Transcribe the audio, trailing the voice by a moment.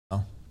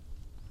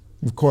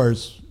Of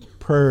course,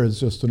 prayer is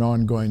just an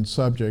ongoing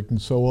subject,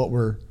 and so what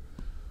we're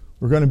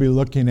going to be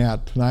looking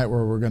at tonight,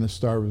 where we're going to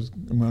start,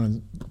 I'm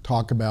going to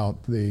talk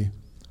about the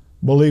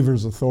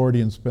believer's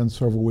authority and spend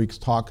several weeks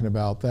talking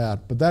about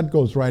that. But that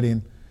goes right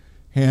in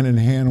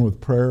hand with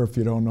prayer. If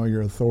you don't know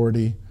your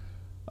authority,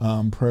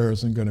 prayer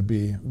isn't going to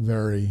be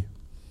very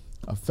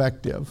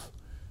effective.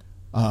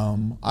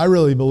 I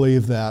really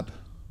believe that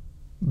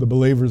the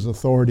believer's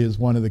authority is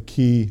one of the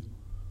key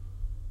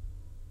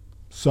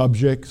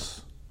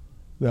subjects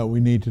that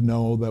we need to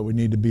know, that we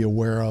need to be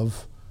aware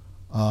of,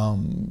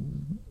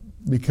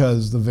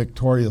 because the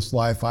victorious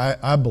life,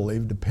 I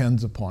believe,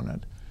 depends upon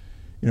it.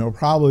 You know,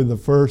 probably the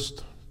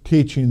first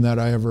teaching that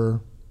I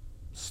ever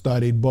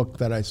studied, book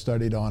that I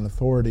studied on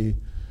authority,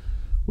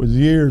 was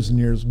years and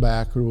years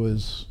back. It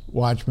was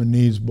Watchman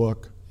Nee's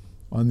book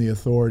on the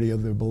authority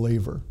of the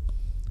believer.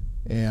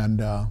 And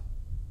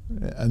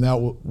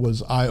that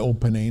was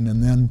eye-opening.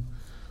 And then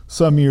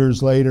some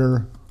years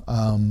later,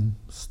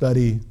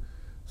 studied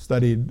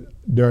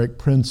Derek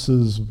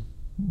Prince's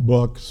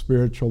book,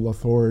 Spiritual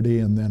Authority,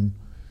 and then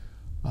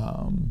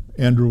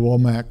Andrew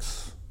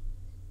Wommack's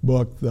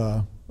book,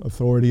 The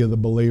Authority of the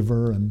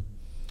Believer.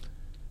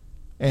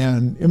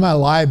 And in my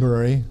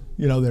library,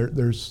 you know,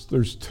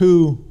 there's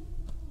two,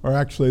 or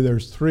actually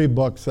there's three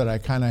books that I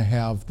kind of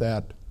have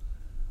that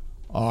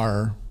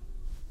are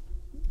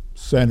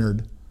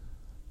centered.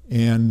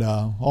 And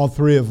all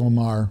three of them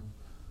are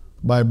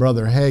by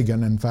Brother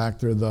Hagin. In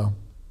fact,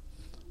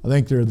 I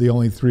think they're the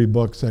only three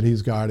books that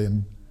he's got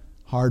in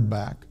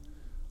hardback.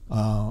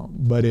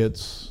 But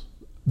it's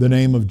The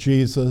Name of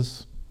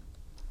Jesus,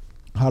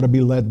 How to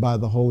Be Led by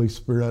the Holy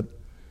Spirit,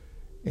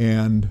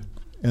 and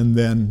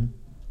then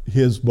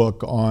his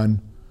book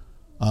on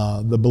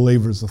the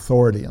believer's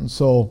authority. And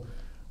so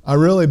I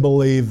really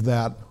believe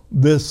that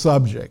this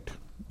subject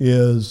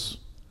is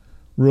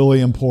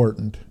really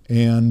important.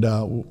 And,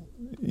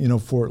 you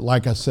know,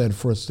 like I said,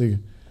 for us to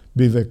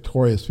be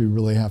victorious, we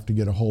really have to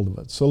get a hold of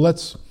it. So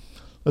let's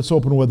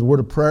open with a word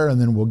of prayer, and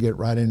then we'll get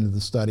right into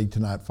the study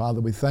tonight.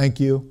 Father, we thank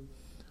you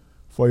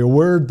for your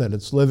word, that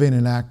it's living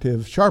and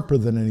active, sharper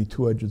than any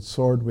two-edged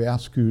sword. We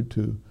ask you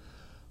to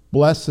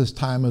bless this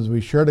time as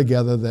we share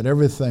together, that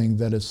everything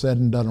that is said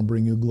and done will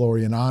bring you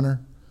glory and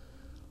honor.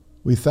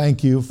 We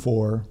thank you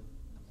for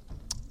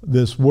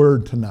this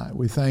word tonight.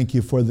 We thank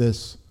you for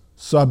this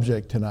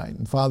subject tonight.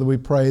 And Father, we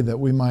pray that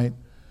we might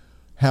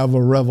have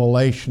a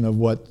revelation of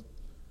what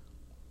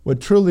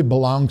truly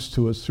belongs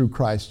to us through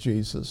Christ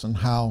Jesus, and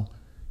how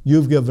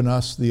you've given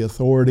us the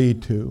authority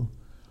to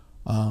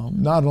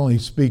not only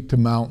speak to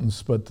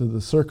mountains, but to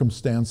the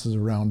circumstances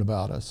around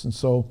about us. And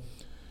so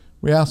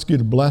we ask you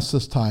to bless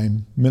this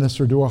time,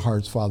 minister to our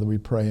hearts, Father, we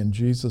pray in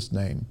Jesus'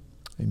 name.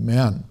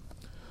 Amen.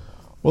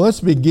 Well, let's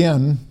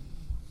begin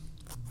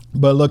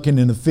by looking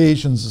in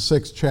Ephesians, the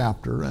 6th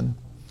chapter. And,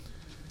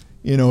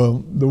 you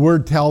know, the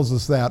word tells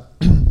us that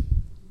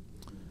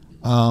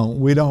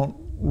we don't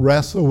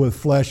wrestle with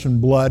flesh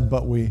and blood,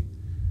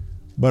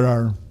 but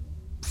our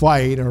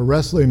fight, our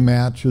wrestling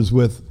match, is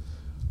with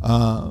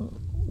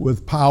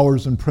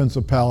powers and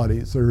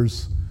principalities.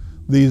 There's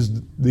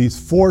these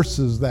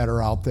forces that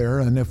are out there,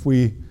 and if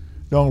we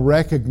don't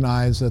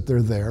recognize that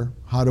they're there,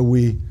 how do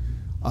we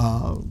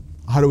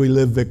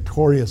live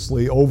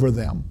victoriously over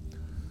them?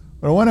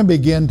 But I want to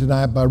begin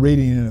tonight by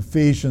reading in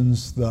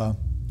Ephesians, the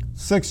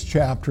 6th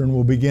chapter, and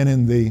we'll begin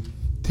in the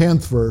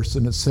 10th verse,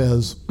 and it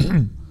says,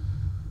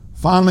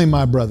 "Finally,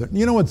 my brethren."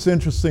 You know what's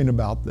interesting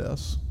about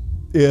this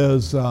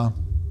is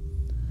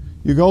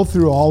you go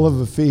through all of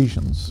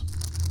Ephesians,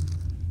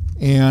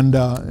 and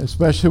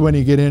especially when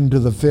you get into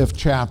the 5th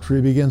chapter,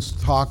 he begins to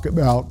talk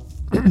about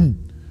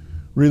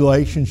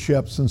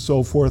relationships and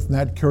so forth, and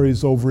that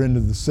carries over into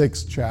the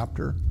 6th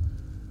chapter.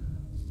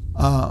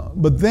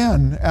 But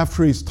then,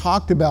 after he's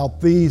talked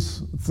about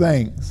these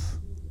things,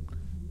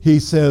 he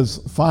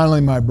says,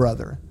 "Finally, my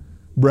brethren."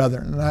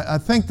 And I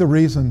think the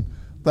reason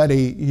that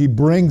he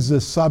brings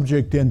this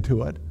subject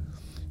into it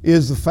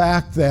is the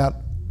fact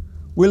that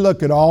we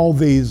look at all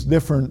these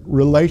different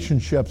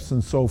relationships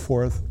and so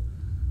forth,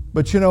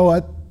 but you know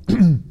what?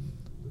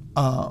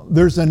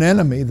 There's an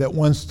enemy that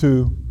wants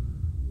to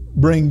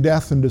bring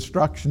death and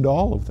destruction to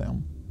all of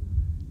them.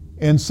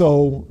 And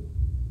so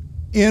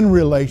in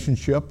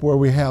relationship where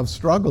we have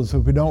struggles,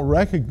 if we don't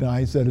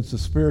recognize that it's a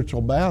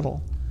spiritual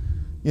battle,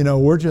 you know,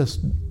 we're just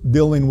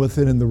dealing with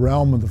it in the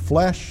realm of the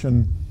flesh,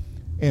 and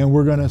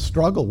we're going to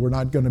struggle. We're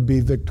not going to be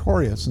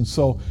victorious. And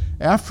so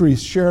after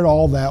he's shared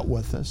all that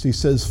with us, he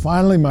says,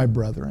 "Finally, my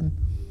brethren,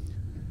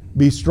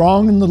 be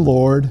strong in the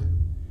Lord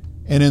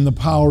and in the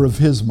power of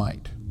his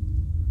might.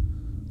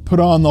 Put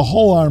on the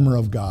whole armor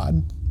of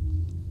God,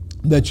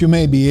 that you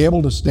may be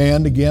able to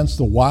stand against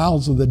the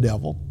wiles of the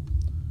devil.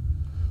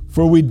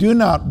 For we do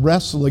not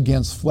wrestle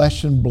against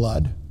flesh and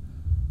blood,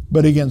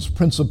 but against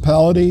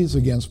principalities,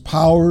 against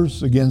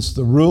powers, against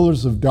the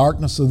rulers of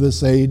darkness of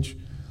this age,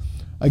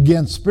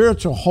 against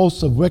spiritual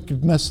hosts of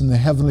wickedness in the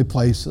heavenly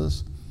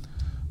places.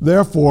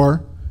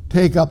 Therefore,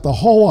 take up the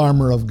whole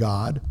armor of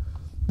God,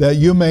 that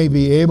you may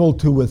be able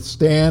to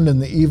withstand in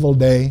the evil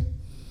day,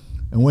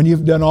 And when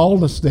you've done all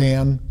to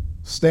stand,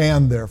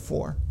 stand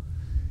therefore.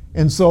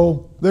 And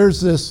so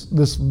there's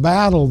this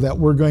battle that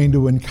we're going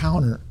to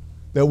encounter,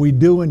 that we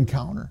do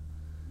encounter.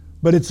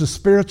 But it's a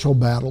spiritual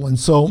battle. And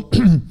so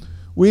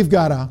we've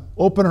got to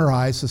open our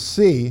eyes to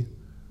see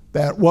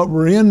that what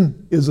we're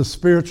in is a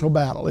spiritual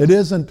battle. It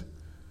isn't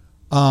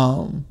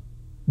the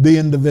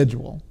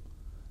individual.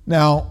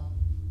 Now,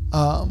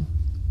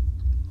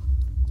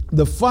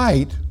 the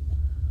fight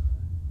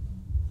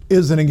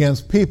isn't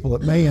against people.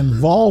 It may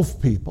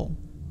involve people.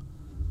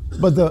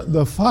 But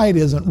the fight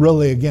isn't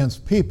really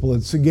against people.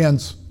 It's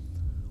against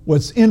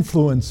what's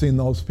influencing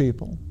those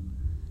people.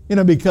 You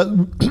know, because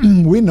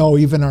we know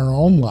even in our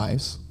own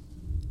lives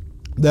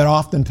that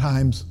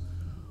oftentimes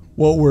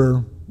what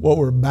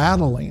we're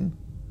battling,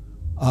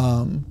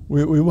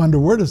 we wonder,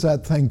 where does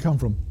that thing come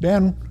from?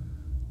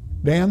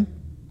 Dan,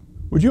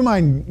 would you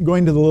mind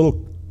going to the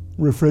little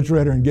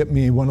refrigerator and get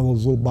me one of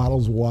those little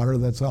bottles of water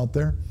that's out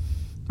there?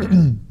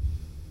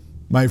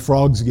 My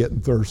frog's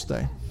getting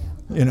thirsty,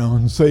 you know,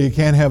 and so you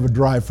can't have a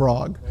dry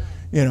frog,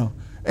 you know.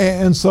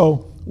 And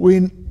so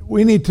we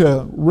need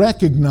to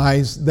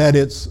recognize that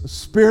it's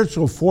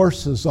spiritual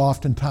forces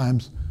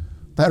oftentimes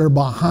that are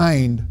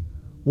behind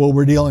what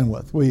we're dealing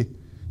with.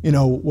 You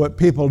know, what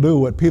people do,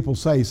 what people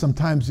say,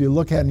 sometimes you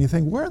look at it and you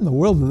think, where in the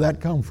world did that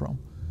come from?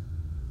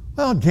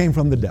 Well, it came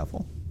from the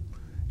devil,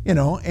 you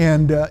know,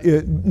 and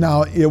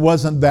now it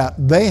wasn't that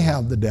they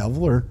have the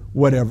devil or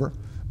whatever,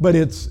 but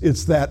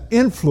it's that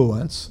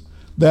influence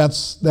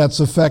that's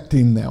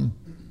affecting them.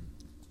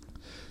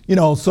 You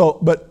know, so,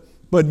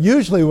 but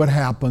usually what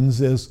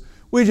happens is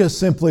we just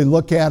simply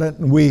look at it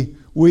and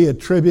we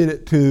attribute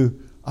it to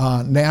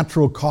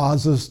natural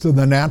causes, to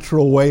the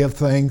natural way of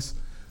things.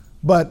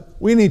 But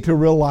we need to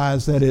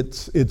realize that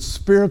it's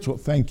spiritual,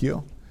 thank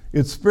you.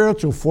 It's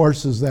spiritual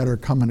forces that are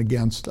coming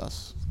against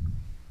us.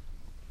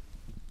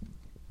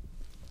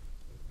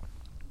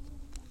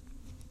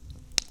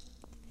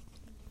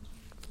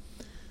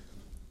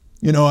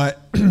 You know,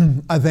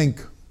 I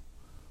think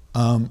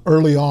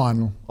early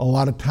on, a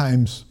lot of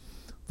times,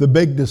 the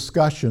big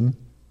discussion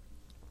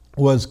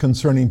was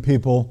concerning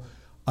people,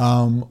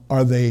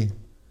 are they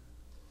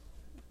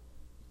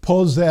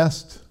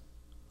possessed,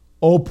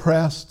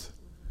 oppressed,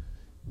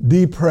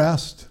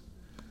 depressed?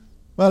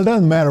 Well, it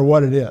doesn't matter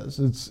what it is.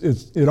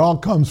 It all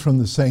comes from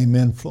the same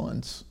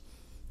influence.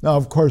 Now,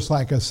 of course,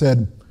 like I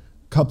said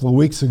a couple of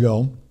weeks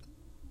ago,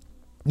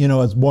 you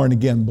know, as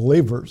born-again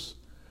believers,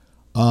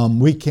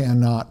 we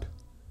cannot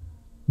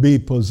be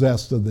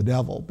possessed of the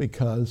devil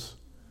because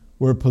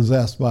we're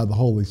possessed by the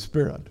Holy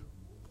Spirit.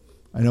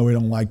 I know we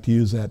don't like to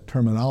use that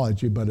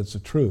terminology, but it's the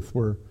truth.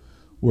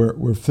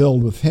 We're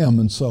filled with Him,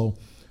 and so,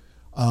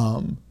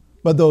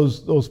 but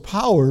those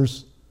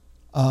powers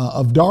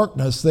of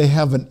darkness, they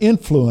have an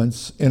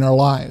influence in our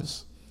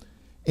lives,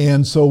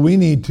 and so we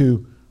need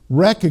to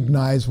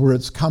recognize where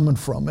it's coming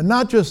from, and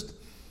not just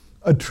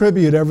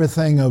attribute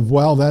everything of,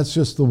 well, that's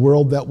just the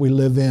world that we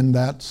live in.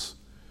 That's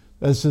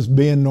just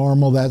being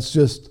normal. That's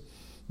just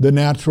the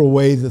natural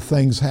way that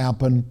things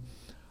happen.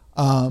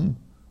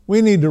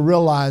 We need to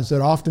realize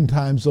that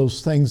oftentimes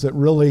those things that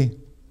really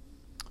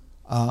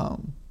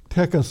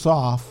tick us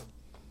off,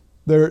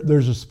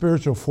 there's a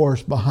spiritual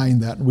force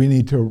behind that. We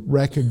need to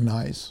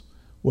recognize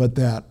what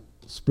that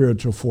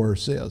spiritual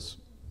force is.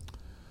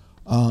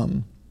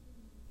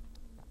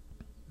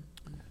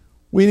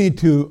 We need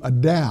to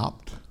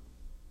adapt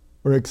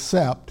or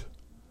accept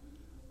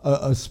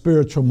a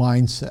spiritual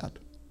mindset.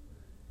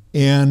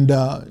 And,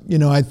 you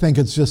know, I think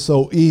it's just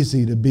so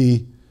easy to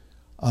be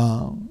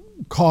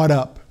caught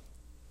up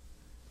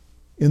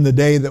in the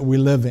day that we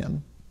live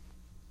in,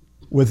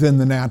 within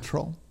the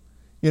natural.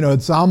 You know,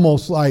 it's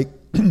almost like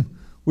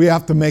we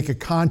have to make a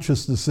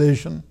conscious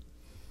decision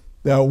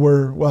that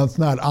well, it's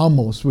not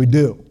almost, we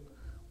do.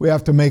 We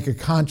have to make a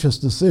conscious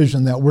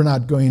decision that we're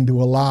not going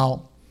to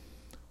allow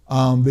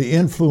the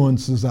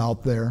influences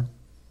out there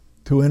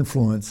to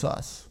influence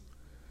us.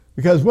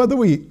 Because whether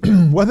we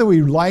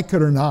like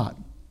it or not,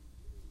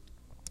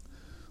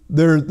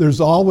 there's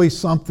always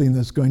something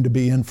that's going to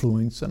be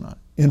influencing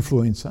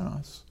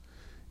us.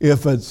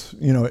 If it's,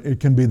 you know, it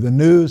can be the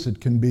news, it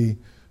can be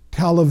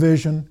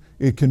television,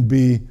 it can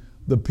be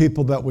the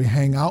people that we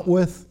hang out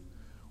with.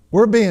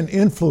 We're being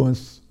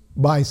influenced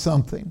by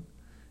something.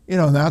 You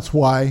know, and that's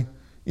why,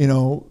 you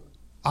know,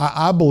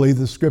 I believe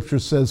the scripture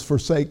says,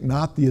 forsake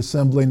not the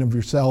assembling of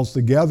yourselves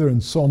together,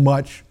 and so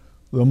much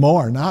the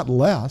more, not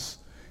less.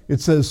 It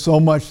says so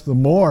much the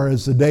more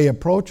as the day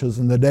approaches,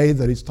 and the day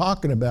that he's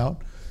talking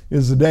about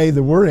is the day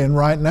that we're in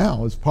right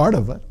now. It's part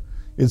of it.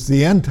 It's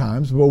the end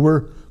times, but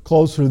we're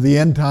closer to the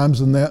end times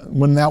than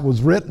when that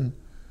was written.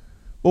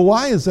 But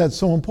why is that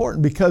so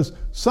important? Because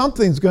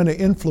something's going to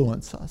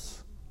influence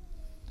us.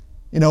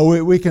 You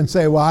know, we can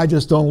say, well, I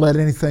just don't let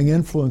anything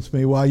influence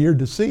me. Well, you're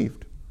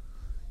deceived.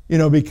 You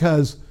know,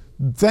 because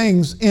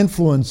things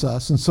influence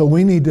us, and so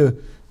we need to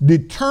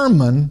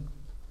determine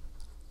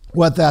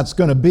what that's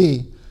going to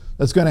be,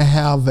 that's going to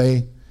have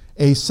a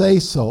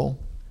say-so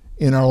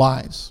in our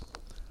lives.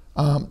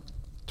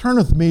 Turn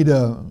with me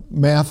to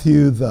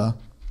Matthew, the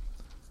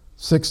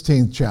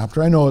 16th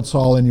chapter. I know it's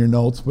all in your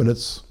notes, but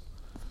it's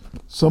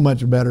so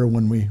much better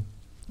when we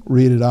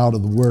read it out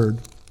of the Word.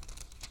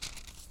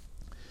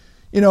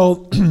 You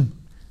know,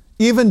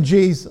 even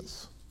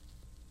Jesus,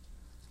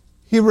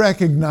 he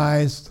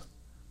recognized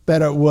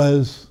that it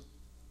was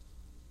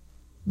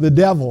the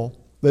devil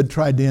that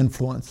tried to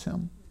influence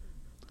him.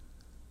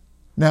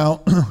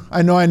 Now,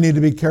 I know I need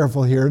to be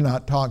careful here,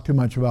 not talk too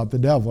much about the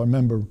devil. I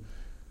remember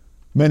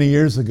many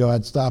years ago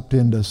I'd stopped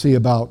in to see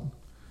about,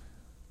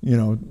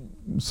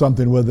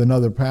 something with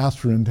another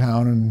pastor in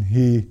town, and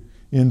he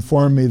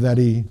informed me that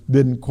he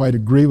didn't quite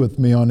agree with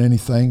me on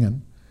anything,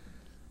 and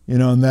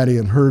that he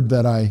had heard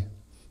that I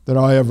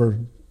ever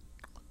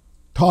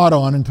taught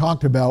on and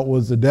talked about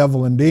was the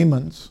devil and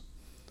demons.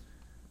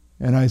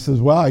 And I says,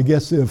 well, I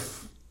guess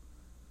if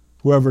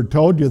whoever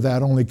told you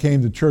that only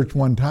came to church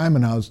one time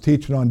and I was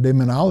teaching on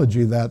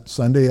demonology that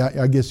Sunday,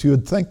 I guess you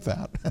would think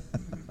that.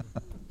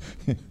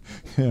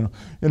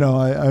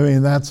 I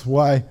mean, that's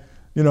why,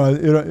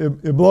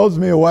 it blows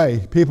me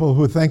away, people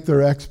who think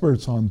they're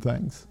experts on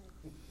things.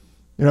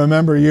 I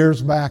remember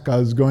years back I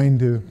was going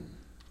to,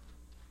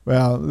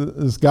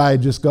 this guy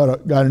just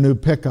got a new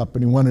pickup,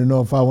 and he wanted to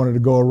know if I wanted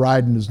to go a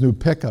ride in his new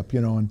pickup,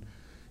 and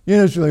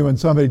usually when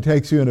somebody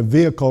takes you in a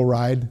vehicle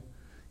ride,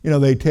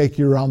 they take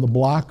you around the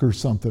block or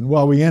something.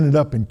 Well, we ended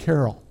up in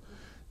Carroll.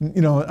 I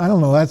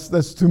don't know,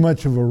 that's too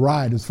much of a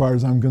ride as far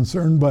as I'm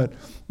concerned, but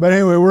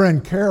anyway, we're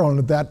in Carroll, and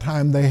at that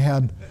time they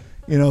had,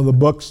 the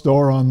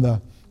bookstore on the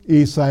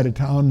east side of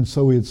town, and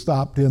so we had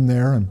stopped in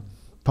there and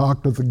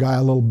talked with the guy a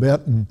little bit,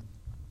 and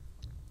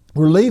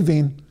we're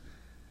leaving.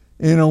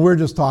 We're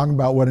just talking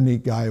about what a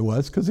neat guy he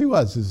was, because he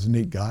was a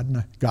neat guy,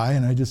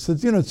 and I just said,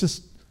 it's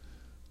just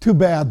too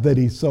bad that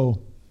he's so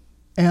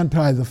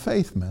anti the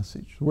faith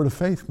message. We're the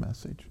faith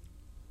message.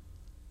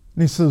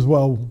 And he says,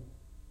 well,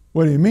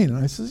 what do you mean?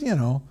 And I says,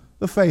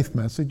 the faith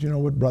message,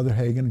 what Brother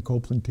Hagin and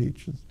Copeland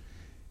teaches.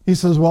 He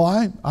says, well,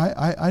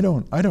 I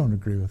don't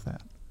agree with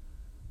that.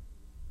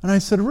 And I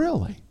said,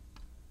 really?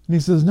 And he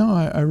says, no,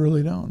 I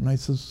really don't. And I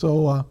says,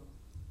 so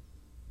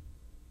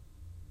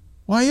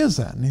why is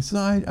that? And he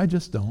says, I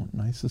just don't. And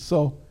I says,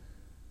 so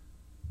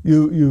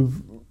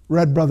you've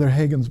read Brother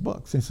Hagin's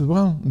books? And he says,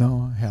 well,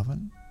 no, I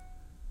haven't.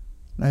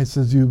 And I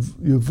says,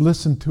 you've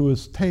listened to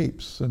his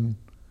tapes and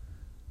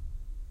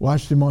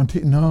watched him on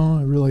TV? No,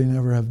 I really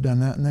never have done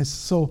that. And I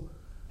said,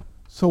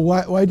 so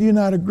why do you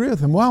not agree with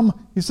him? Well,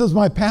 he says,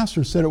 my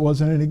pastor said it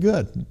wasn't any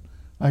good. And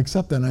I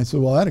accept that. And I said,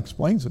 well, that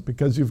explains it,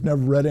 because you've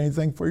never read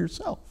anything for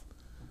yourself.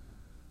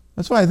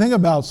 That's what I think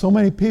about so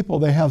many people.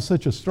 They have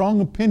such a strong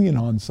opinion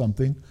on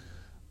something,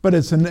 but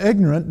it's an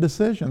ignorant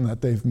decision that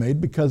they've made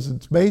because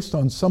it's based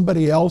on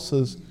somebody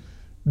else's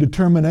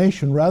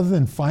determination rather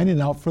than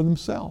finding out for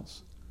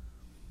themselves.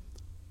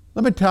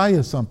 Let me tell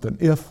you something.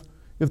 If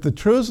the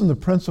truths and the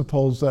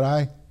principles that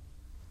I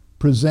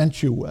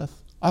present you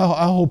with,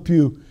 I hope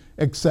you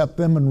accept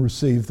them and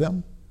receive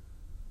them.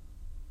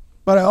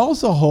 But I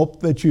also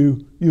hope that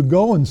you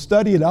go and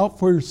study it out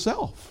for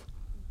yourself.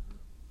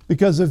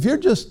 Because if you're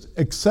just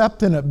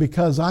accepting it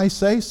because I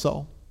say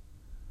so,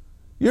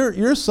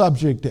 you're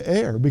subject to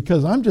error,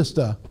 because I'm just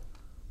a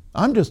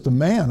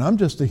man. I'm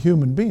just a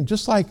human being.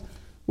 Just like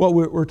what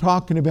we're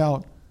talking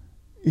about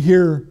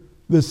here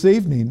this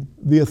evening,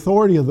 the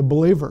authority of the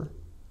believer.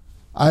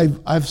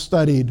 I've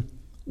studied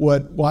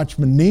what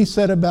Watchman Nee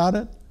said about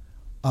it,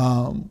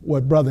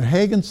 what Brother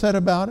Hagin said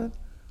about it,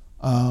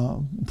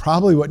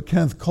 probably what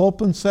Kenneth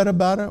Copeland said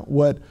about it,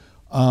 what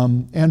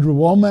Andrew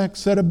Womack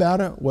said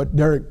about it, what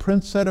Derek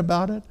Prince said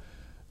about it.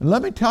 And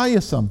let me tell you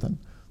something.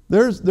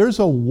 There's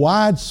a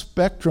wide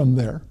spectrum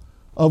there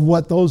of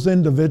what those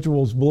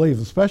individuals believe,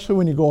 especially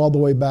when you go all the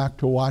way back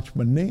to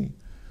Watchman Nee.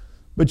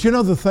 But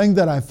the thing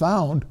that I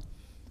found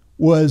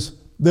was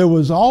there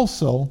was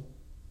also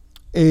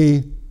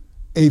a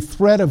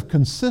thread of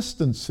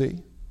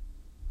consistency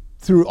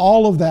through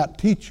all of that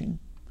teaching.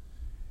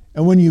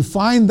 And when you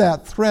find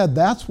that thread,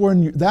 that's where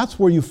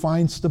you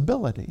find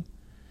stability.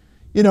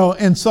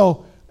 And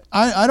so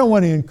I don't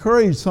want to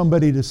encourage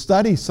somebody to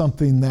study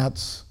something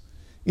that's,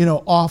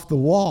 off the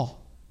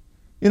wall.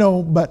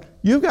 But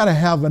you've got to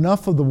have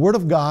enough of the Word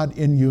of God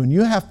in you, and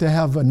you have to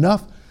have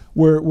enough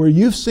where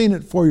you've seen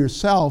it for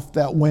yourself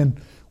that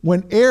when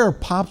error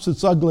pops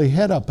its ugly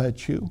head up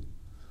at you,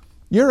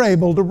 you're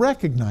able to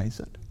recognize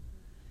it.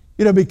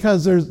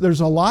 Because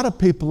there's a lot of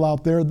people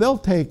out there, they'll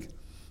take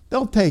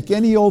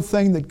any old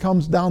thing that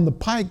comes down the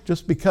pike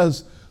just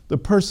because the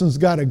person's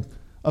got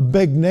a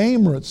big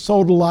name or it's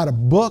sold a lot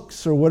of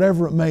books or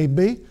whatever it may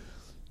be.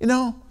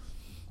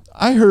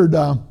 I heard,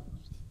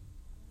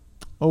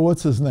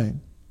 what's his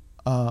name?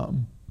 I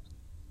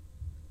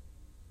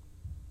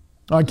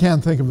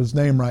can't think of his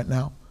name right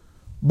now.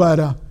 But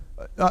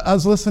I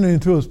was listening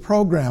to his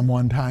program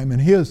one time,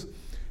 and he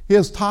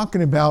was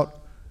talking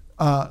about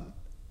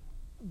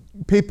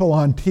people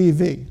on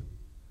TV.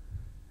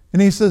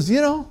 And he says,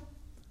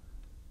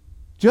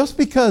 just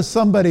because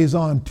somebody's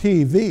on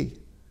TV,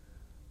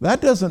 that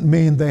doesn't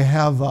mean they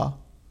have a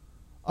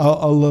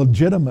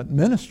legitimate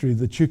ministry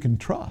that you can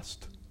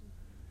trust.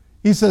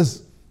 He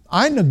says,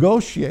 I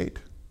negotiate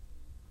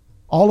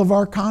all of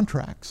our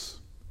contracts.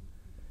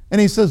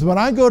 And he says, when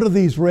I go to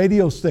these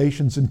radio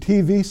stations and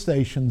TV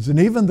stations, and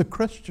even the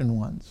Christian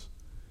ones,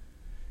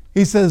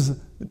 he says,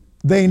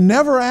 they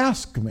never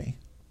ask me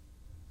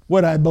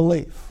what I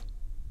believe.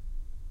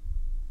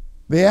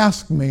 They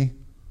ask me,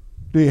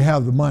 do you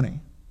have the money?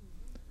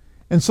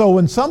 And so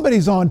when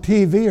somebody's on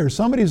TV or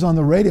somebody's on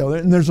the radio,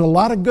 and there's a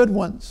lot of good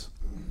ones,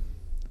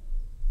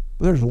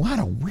 but there's a lot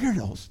of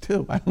weirdos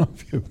too. I don't know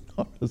if you've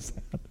noticed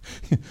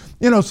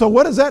that. So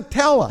what does that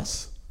tell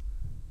us?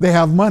 They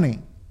have money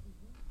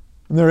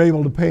and they're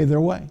able to pay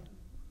their way.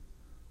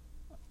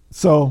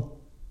 So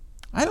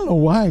I don't know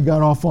why I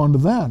got off onto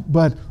that,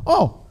 but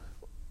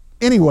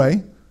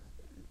anyway,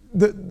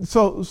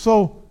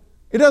 so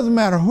it doesn't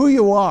matter who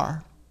you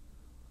are.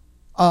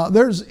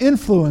 There's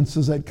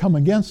influences that come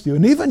against you.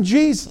 And even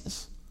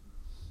Jesus,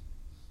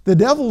 the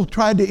devil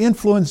tried to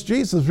influence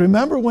Jesus.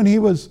 Remember when he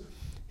was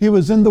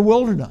in the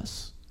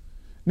wilderness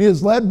and he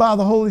was led by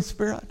the Holy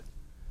Spirit.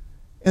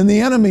 And the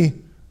enemy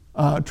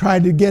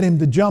tried to get him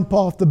to jump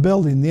off the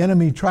building. The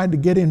enemy tried to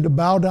get him to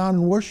bow down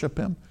and worship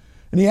him.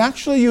 And he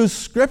actually used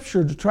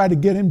Scripture to try to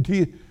get him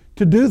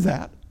to do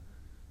that.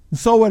 And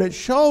so what it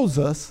shows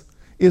us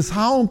is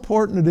how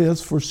important it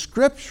is for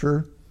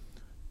Scripture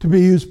to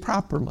be used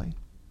properly.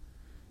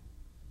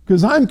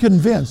 Because I'm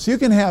convinced you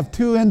can have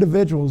two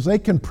individuals, they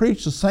can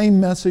preach the same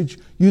message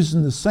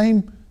using the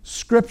same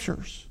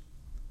Scriptures.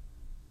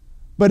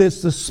 But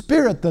it's the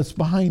Spirit that's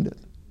behind it.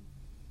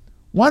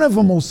 One of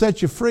them will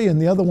set you free and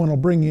the other one will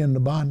bring you into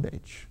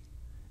bondage.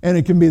 And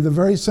it can be the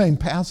very same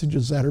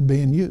passages that are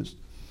being used.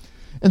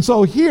 And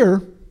so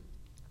here,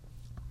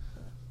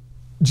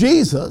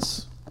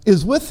 Jesus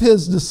is with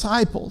his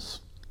disciples.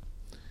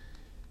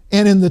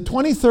 And in the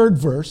 23rd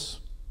verse,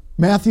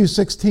 Matthew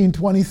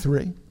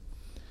 16:23,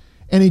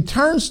 and he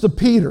turns to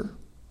Peter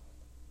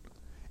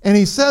and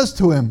he says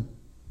to him,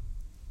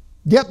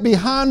 "Get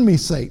behind me,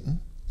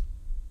 Satan,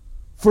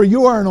 for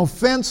you are an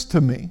offense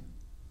to me,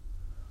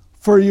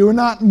 for you are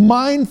not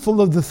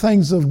mindful of the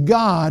things of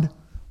God,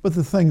 but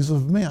the things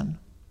of men."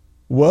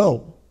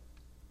 Whoa.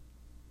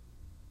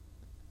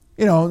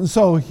 And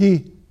so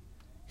he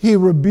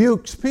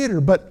rebukes Peter,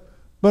 but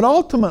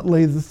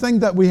ultimately the thing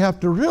that we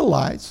have to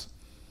realize,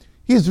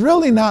 he's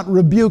really not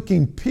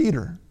rebuking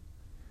Peter.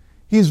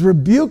 He's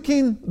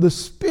rebuking the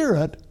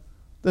spirit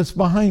that's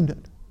behind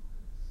it.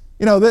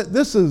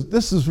 This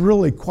is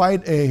really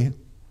quite a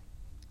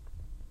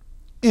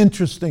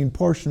interesting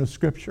portion of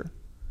Scripture.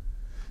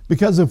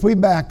 Because if we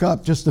back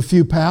up just a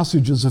few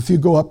passages, if you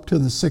go up to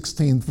the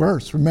 16th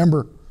verse,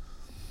 remember,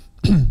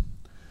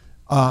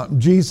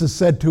 Jesus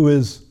said to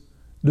his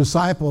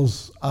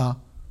disciples,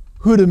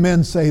 who do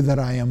men say that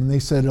I am? And they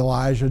said,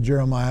 Elijah,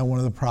 Jeremiah, one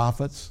of the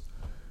prophets.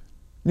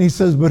 And he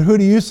says, but who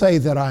do you say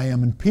that I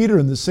am? And Peter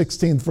in the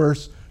 16th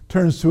verse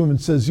turns to him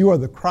and says, you are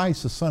the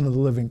Christ, the Son of the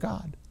living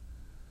God.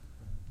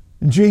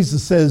 And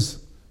Jesus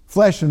says,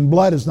 flesh and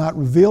blood has not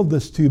revealed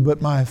this to you,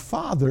 but my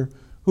Father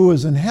who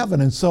is in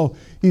heaven. And so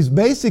he's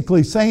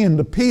basically saying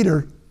to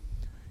Peter,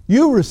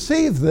 you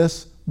received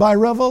this by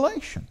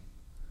revelation.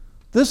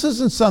 This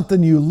isn't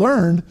something you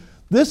learned.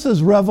 This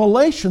is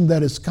revelation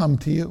that has come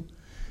to you.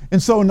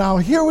 And so now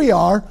here we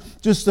are,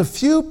 just a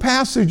few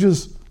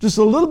passages, just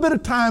a little bit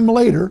of time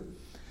later,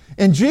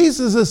 and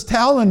Jesus is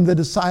telling the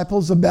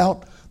disciples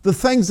about the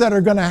things that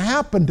are going to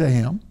happen to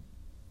him.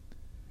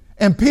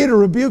 And Peter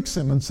rebukes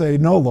him and say,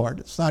 no, Lord,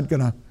 it's not going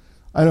to,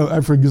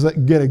 I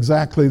forget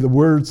exactly the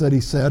words that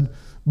he said,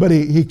 but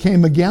he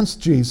came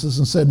against Jesus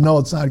and said, no,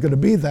 it's not going to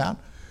be that.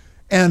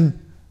 And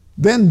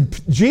then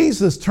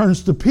Jesus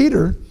turns to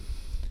Peter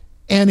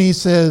and he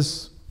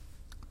says,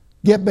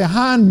 get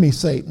behind me,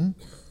 Satan.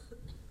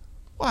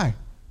 Why?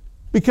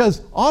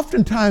 Because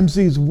oftentimes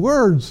these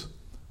words,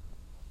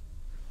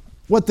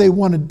 what they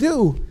want to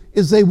do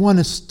is they want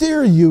to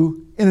steer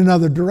you in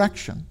another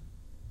direction.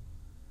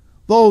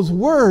 Those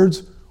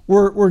words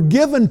were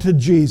given to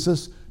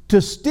Jesus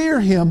to steer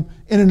him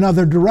in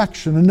another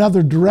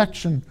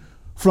direction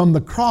from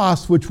the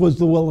cross, which was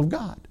the will of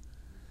God.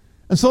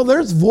 And so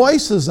there's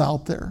voices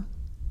out there.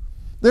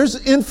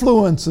 There's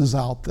influences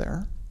out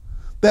there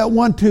that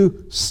want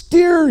to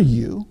steer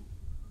you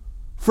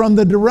from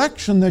the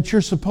direction that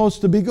you're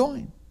supposed to be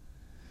going.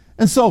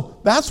 And so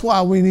that's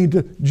why we need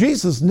to,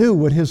 Jesus knew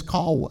what his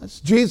call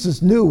was.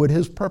 Jesus knew what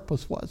his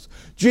purpose was.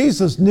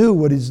 Jesus knew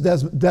what his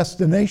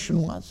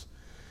destination was.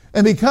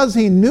 And because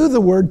he knew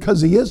the Word,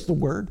 because he is the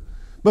Word,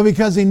 but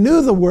because he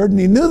knew the Word and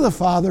he knew the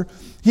Father,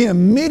 he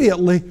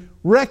immediately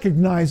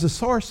recognized the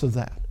source of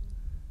that.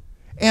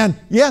 And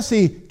yes,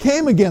 he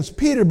came against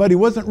Peter, but he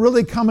wasn't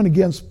really coming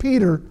against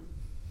Peter.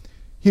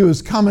 He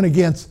was coming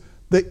against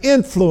the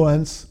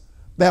influence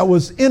that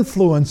was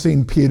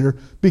influencing Peter,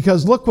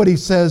 because look what he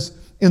says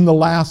in the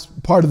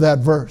last part of that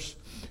verse.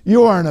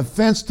 You are an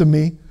offense to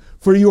me,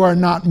 for you are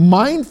not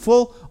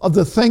mindful of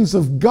the things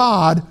of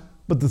God,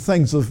 but the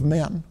things of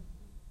men.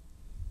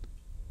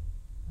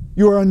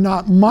 You are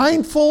not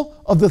mindful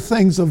of the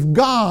things of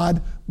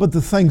God, but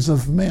the things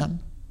of men.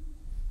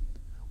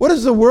 What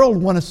does the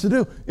world want us to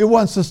do? It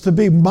wants us to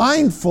be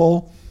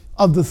mindful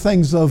of the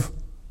things of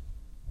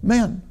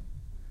men.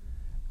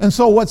 And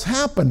so what's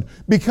happened?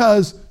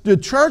 Because the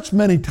church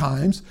many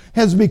times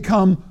has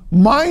become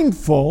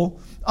mindful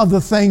of the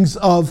things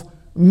of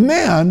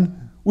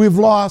men, we've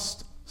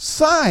lost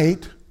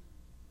sight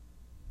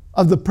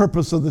of the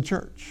purpose of the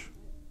church.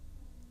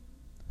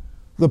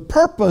 The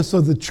purpose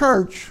of the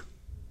church,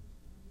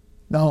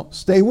 now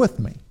stay with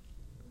me.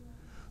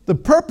 The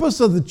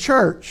purpose of the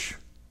church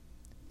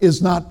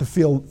is not to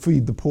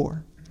feed the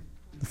poor,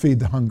 to feed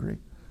the hungry.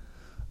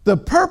 The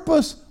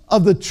purpose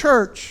of the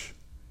church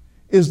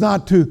is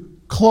not to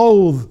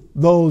clothe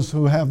those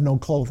who have no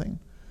clothing.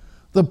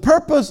 The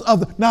purpose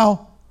of,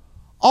 now,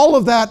 all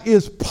of that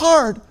is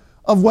part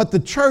of what the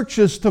church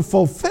is to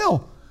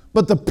fulfill,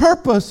 but the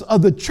purpose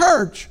of the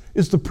church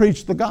is to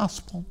preach the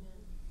gospel.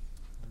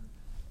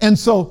 And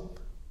so,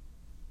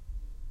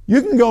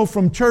 you can go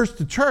from church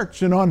to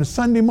church, and on a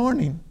Sunday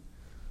morning,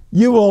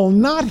 you will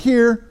not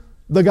hear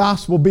the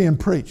gospel being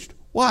preached.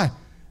 Why?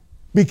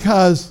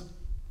 Because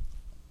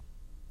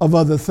of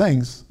other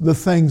things, the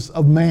things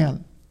of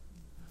man.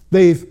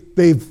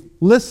 They've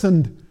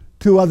listened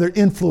to other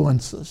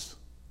influences.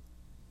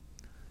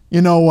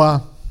 You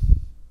know,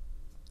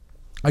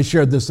 I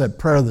shared this at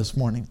prayer this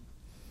morning.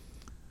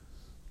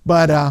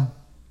 But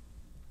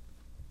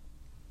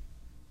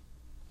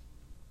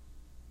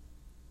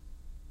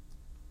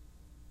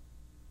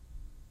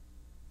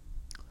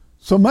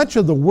so much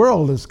of the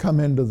world has come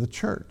into the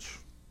church.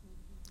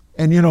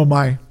 And you know,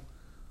 my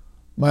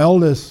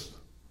oldest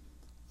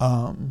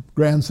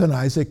grandson,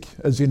 Isaac,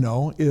 as you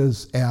know,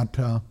 is at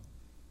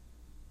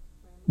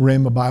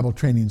Rhema Bible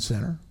Training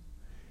Center.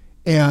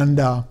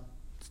 And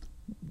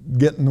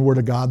getting the Word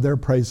of God there,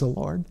 praise the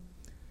Lord.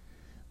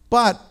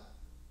 But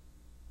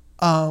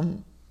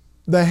the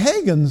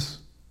Hagins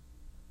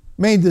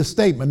made this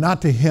statement,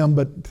 not to him,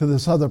 but to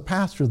this other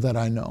pastor that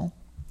I know,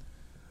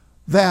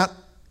 that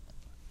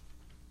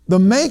the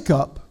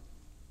makeup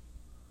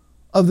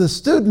of the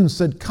students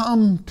that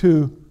come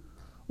to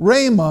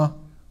Rhema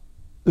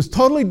is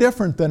totally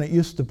different than it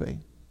used to be.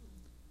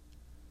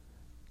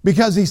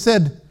 Because he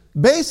said,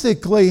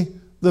 basically,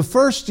 the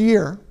first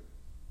year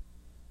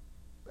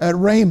at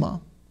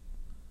Rhema,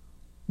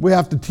 we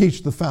have to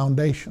teach the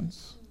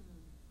foundations.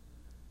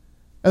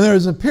 And there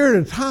was a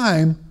period of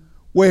time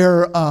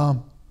where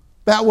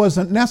that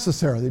wasn't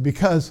necessary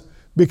because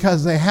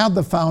they had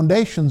the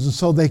foundations, and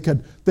so they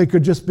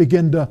could just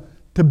begin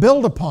to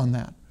build upon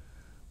that.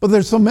 But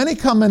there's so many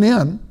coming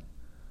in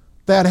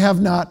that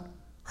have not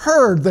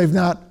heard, they've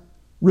not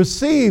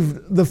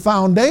received the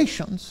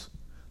foundations.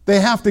 They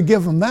have to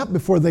give them that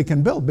before they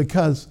can build,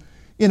 because,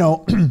 you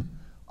know,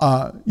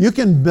 you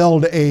can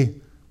build a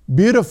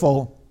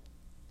beautiful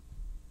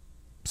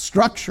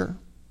structure,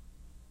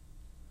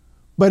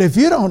 but if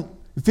you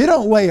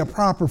don't lay a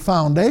proper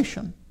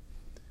foundation,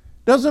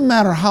 doesn't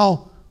matter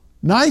how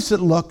nice it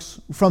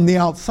looks from the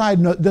outside,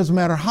 it doesn't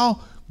matter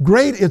how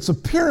great its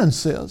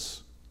appearance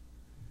is,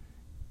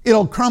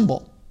 it'll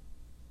crumble,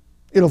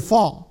 it'll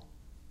fall.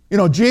 You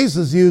know,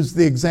 Jesus used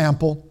the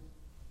example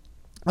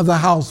of the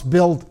house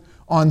built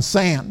on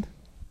sand,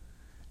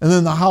 and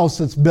then the house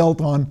that's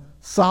built on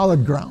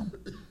solid ground,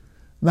 and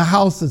the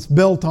house that's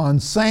built on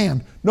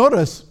sand.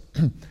 Notice,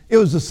 it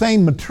was the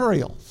same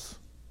materials.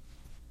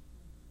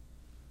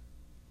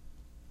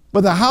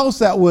 But the house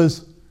that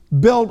was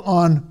built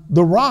on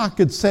the rock,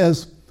 it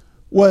says,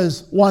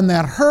 was one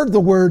that heard the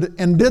word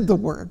and did the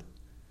word.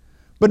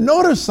 But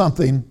notice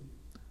something.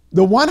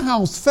 The one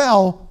house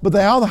fell, but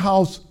the other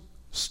house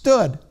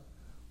stood.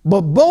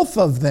 But both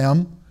of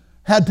them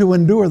had to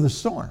endure the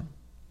storm.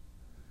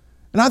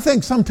 And I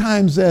think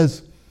sometimes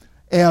as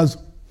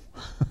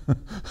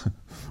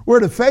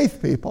word of faith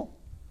people,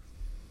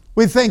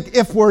 we think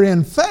if we're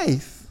in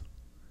faith,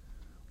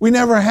 we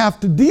never have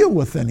to deal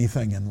with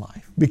anything in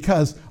life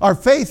because our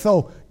faith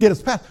will get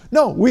us past.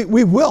 No, we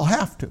will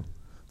have to.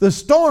 The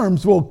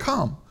storms will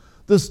come.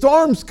 The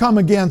storms come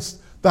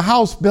against the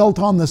house built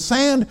on the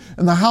sand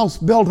and the house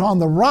built on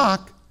the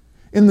rock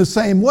in the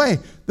same way.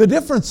 The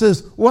difference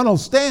is one will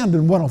stand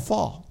and one will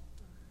fall.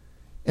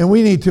 And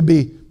we need to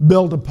be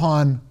built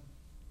upon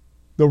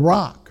the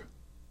rock.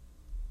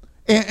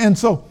 And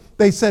so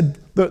they said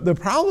the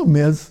problem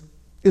is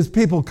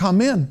people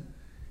come in,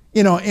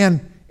 you know,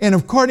 and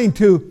according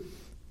to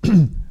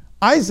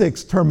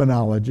Isaac's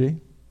terminology,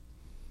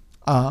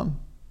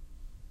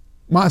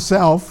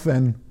 myself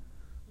and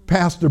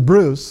Pastor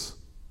Bruce,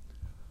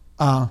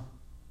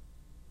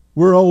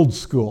 we're old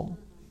school.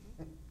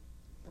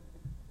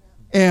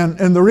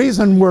 And the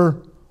reason we're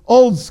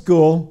old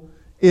school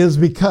is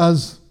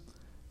because,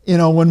 you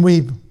know, when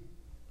we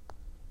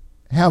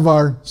have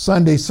our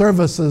Sunday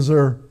services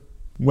or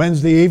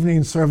Wednesday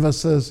evening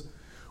services,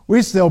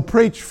 we still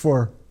preach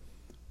for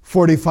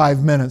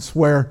 45 minutes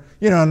where,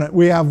 you know,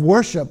 we have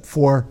worship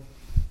for,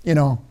 you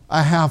know,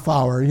 a half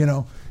hour. You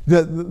know,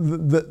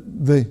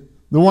 the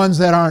ones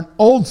that aren't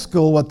old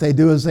school, what they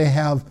do is they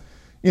have,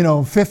 you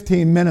know,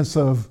 15 minutes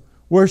of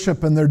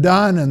worship and they're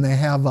done, and they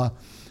have a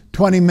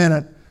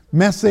 20-minute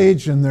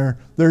message and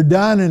they're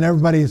done, and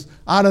everybody's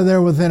out of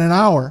there within an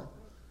hour.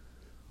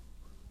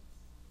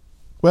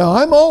 Well,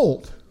 I'm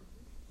old.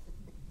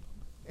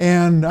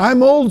 And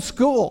I'm old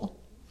school.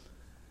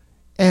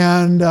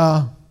 And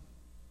I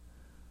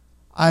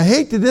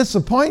hate to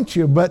disappoint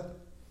you, but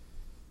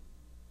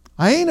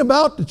I ain't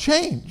about to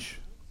change.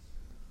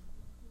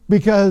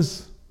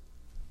 Because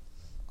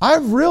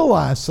I've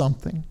realized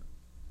something.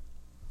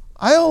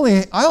 I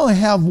only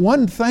have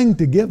one thing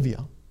to give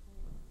you.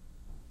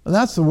 And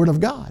that's the Word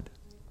of God.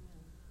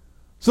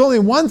 There's only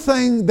one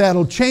thing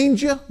that'll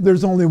change you.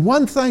 There's only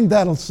one thing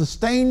that'll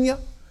sustain you.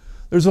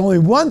 There's only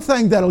one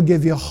thing that'll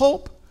give you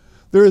hope.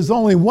 There is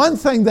only one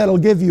thing that'll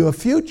give you a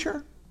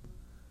future.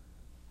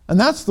 And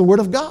that's the Word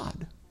of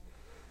God.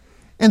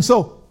 And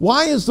so,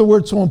 why is the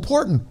Word so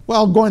important?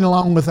 Well, going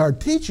along with our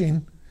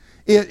teaching,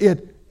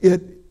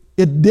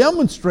 it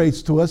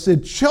demonstrates to us,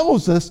 it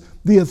shows us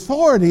the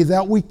authority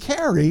that we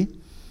carry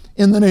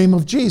in the name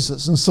of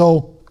Jesus. And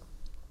so,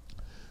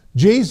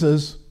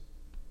 Jesus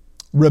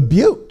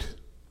rebuked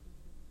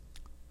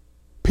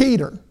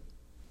Peter.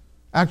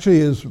 Actually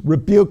is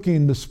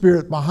rebuking the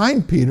spirit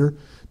behind Peter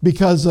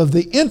because of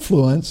the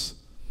influence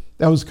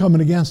that was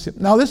coming against him.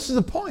 Now, this is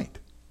the point.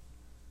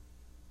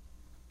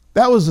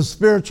 That was a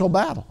spiritual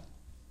battle.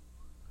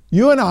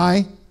 You and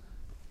I,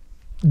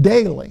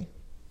 daily,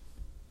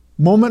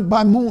 moment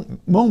by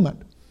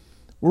moment,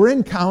 we're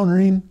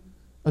encountering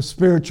a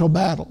spiritual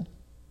battle.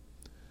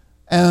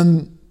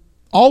 And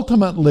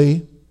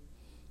ultimately,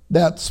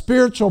 that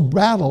spiritual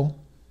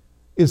battle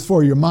is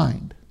for your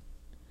mind.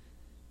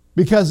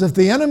 Because if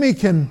the enemy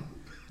can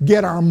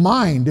get our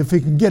mind, if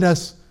he can get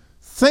us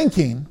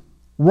thinking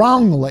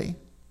wrongly,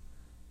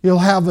 he'll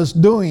have us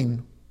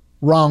doing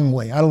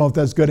wrongly. I don't know if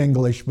that's good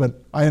English,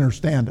 but I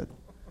understand it.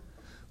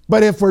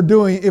 But if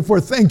we're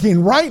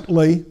thinking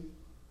rightly,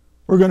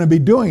 we're going to be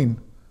doing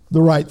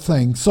the right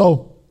thing.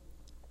 So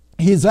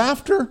he's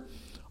after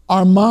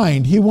our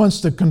mind. He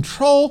wants to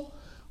control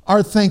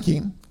our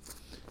thinking.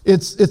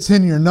 It's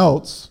in your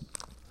notes,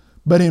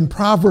 but in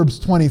Proverbs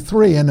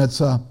 23, and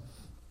it's a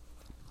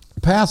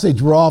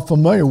passage we're all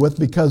familiar with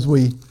because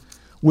we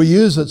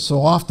use it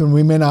so often.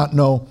 We may not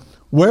know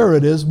where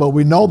it is, but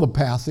we know the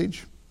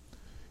passage.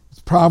 It's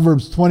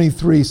Proverbs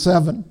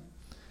 23:7.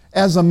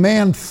 As a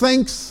man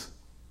thinks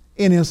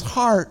in his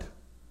heart,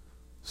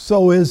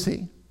 so is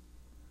he.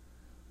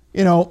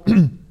 You know,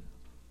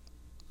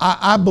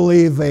 I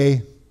believe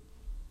a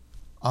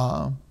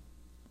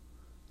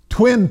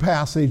twin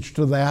passage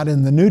to that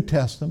in the New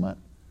Testament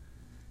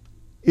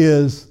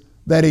is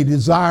that he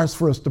desires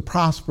for us to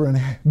prosper and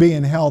be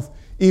in health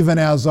even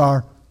as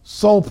our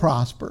soul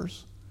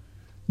prospers.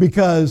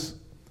 Because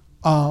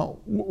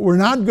we're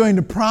not going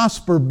to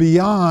prosper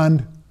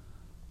beyond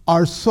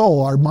our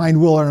soul, our mind,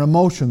 will, and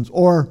emotions,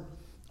 or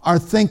our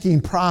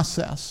thinking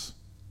process.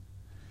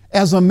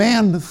 As a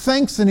man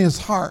thinks in his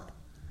heart,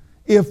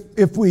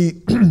 if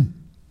we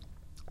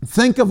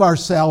think of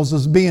ourselves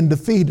as being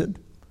defeated,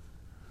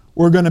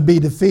 we're going to be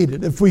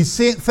defeated. If we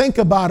think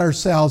about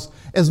ourselves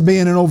as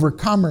being an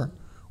overcomer,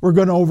 we're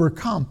going to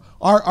overcome.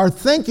 Our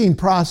thinking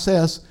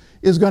process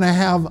is going to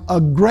have a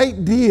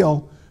great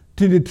deal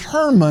to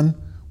determine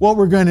what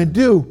we're going to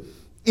do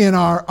in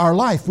our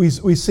life. We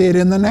see it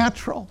in the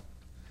natural.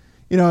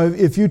 You know,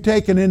 if you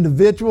take an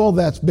individual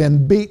that's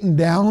been beaten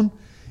down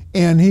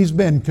and he's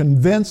been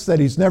convinced that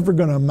he's never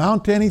going to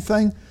amount to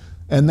anything,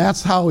 and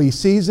that's how he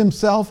sees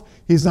himself,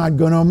 he's not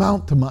going to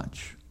amount to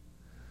much.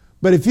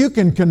 But if you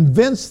can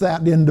convince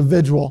that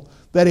individual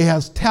that he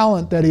has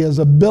talent, that he has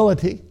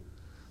ability,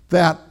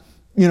 that,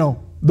 you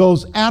know,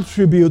 those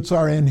attributes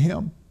are in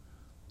him,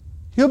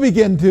 he'll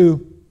begin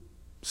to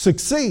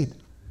succeed.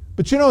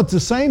 But you know, it's the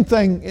same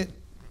thing, it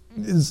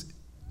is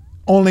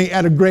only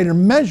at a greater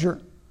measure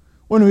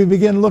when we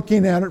begin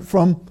looking at it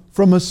from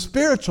a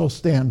spiritual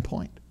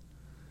standpoint.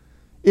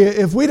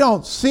 If we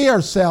don't see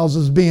ourselves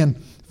as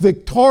being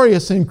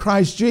victorious in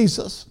Christ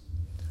Jesus,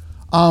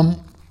 our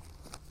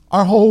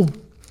whole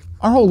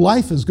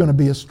life is going to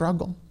be a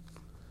struggle.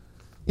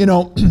 You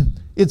know,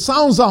 it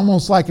sounds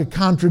almost like a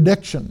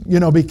contradiction, you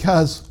know,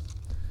 because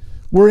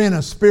we're in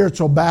a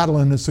spiritual battle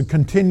and it's a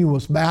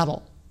continuous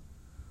battle.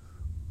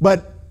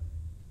 But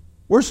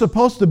we're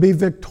supposed to be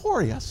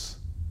victorious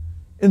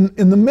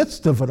in the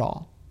midst of it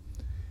all.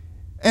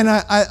 And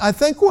I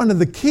think one of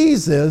the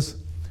keys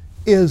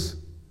is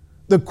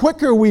the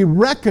quicker we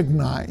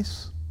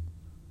recognize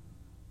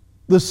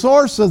the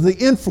source of the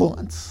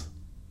influence,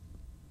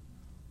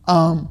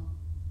 the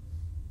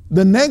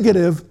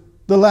negative,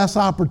 the less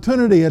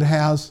opportunity it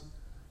has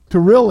to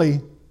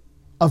really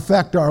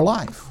affect our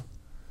life.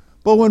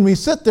 But when we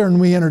sit there and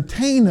we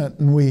entertain it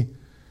and we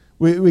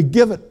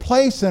give it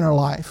place in our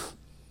life,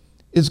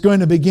 it's going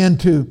to begin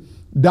to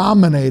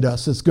dominate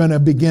us. It's going to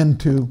begin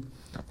to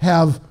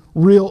have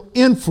real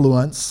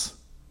influence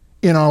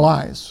in our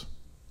lives.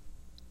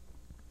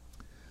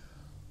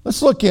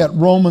 Let's look at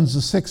Romans,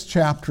 the 6th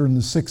chapter and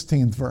the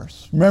 16th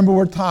verse. Remember,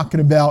 we're talking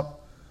about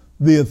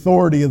the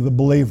authority of the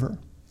believer.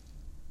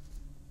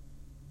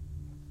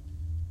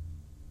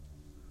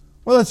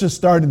 Well, let's just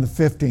start in the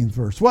 15th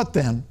verse. What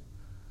then?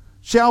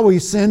 Shall we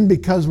sin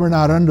because we're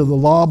not under the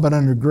law but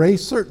under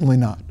grace? Certainly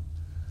not.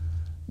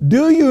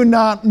 Do you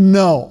not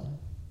know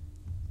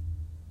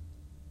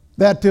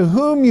that to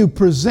whom you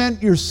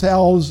present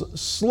yourselves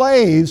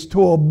slaves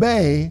to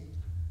obey,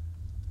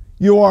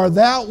 you are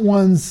that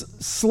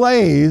one's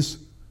slaves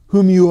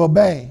whom you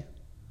obey,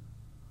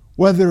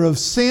 whether of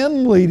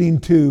sin leading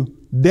to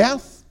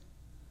death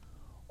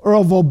or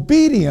of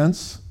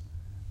obedience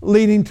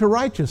leading to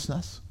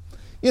righteousness.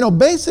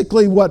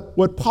 Basically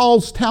what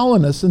Paul's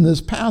telling us in this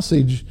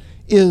passage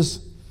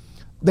is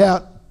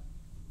that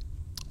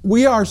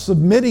we are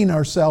submitting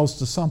ourselves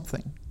to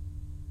something.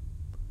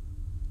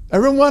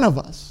 Every one of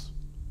us.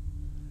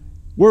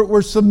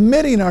 We're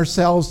submitting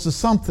ourselves to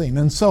something.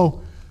 And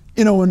so,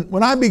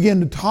 when I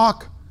begin to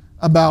talk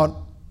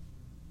about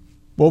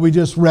what we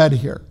just read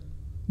here,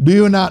 do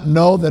you not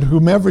know that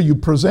whomever you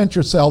present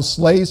yourselves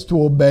slaves to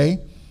obey,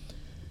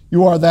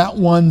 you are that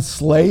one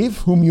slave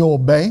whom you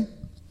obey?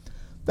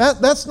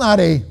 That's not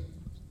a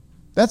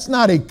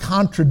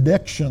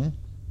contradiction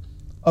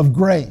of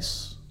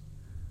grace.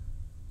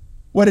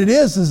 What it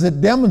is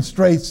it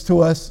demonstrates to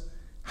us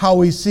how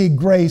we see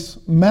grace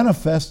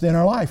manifest in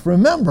our life.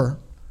 Remember,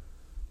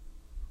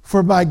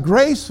 for by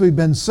grace we've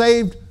been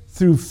saved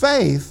through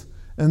faith,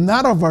 and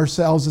not of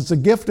ourselves. It's a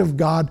gift of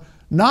God,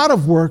 not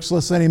of works,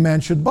 lest any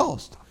man should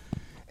boast.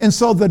 And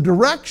so the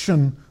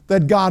direction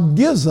that God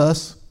gives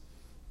us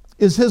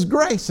is His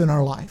grace in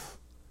our life.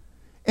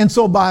 And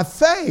so by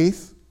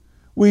faith,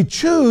 we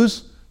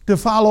choose to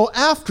follow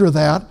after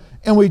that,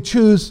 and we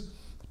choose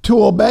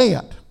to obey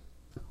it.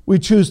 We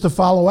choose to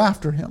follow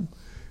after Him.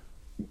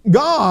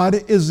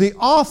 God is the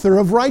author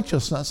of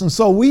righteousness, and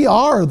so we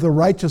are the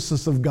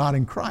righteousness of God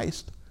in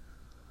Christ.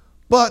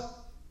 But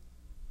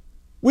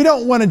we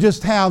don't want to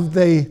just have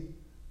the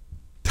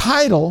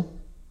title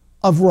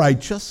of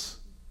righteous.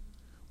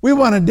 We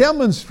want to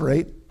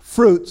demonstrate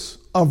fruits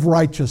of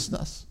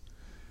righteousness.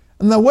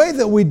 And the way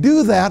that we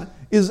do that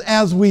is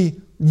as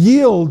we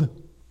yield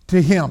to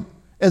Him,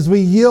 as we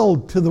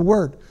yield to the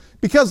Word.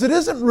 Because it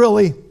isn't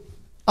really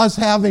us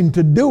having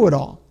to do it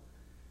all.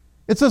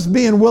 It's us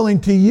being willing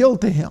to yield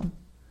to Him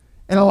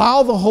and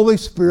allow the Holy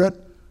Spirit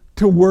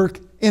to work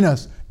in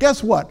us.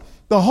 Guess what?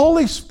 The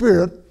Holy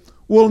Spirit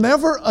will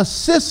never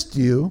assist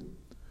you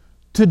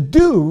to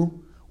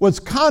do what's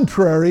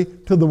contrary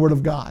to the Word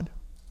of God.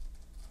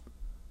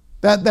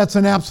 That's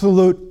an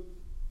absolute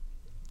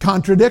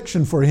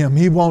contradiction for Him.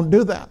 He won't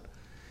do that.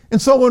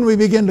 And so when we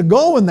begin to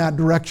go in that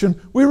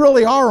direction, we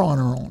really are on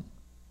our own.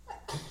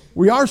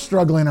 We are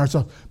struggling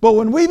ourselves. But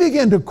when we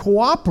begin to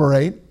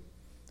cooperate,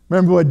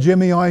 remember what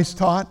Jimmy always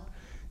taught?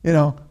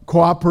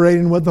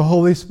 Cooperating with the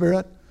Holy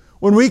Spirit.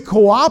 When we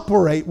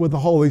cooperate with the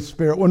Holy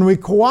Spirit, when we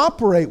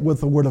cooperate with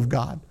the Word of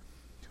God,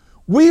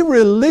 we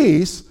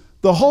release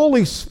the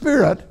Holy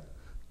Spirit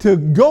to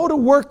go to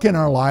work in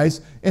our lives,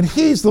 and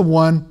He's the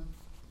one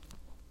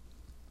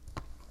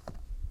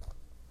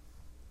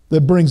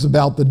that brings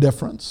about the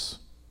difference.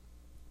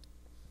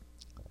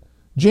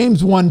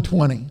 James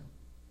 1:20.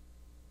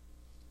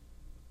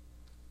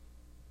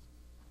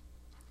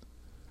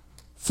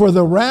 For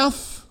the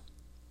wrath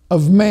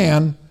of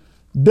man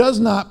does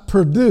not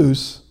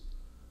produce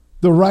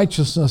the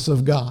righteousness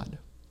of God.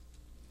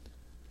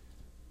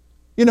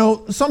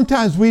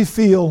 Sometimes we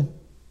feel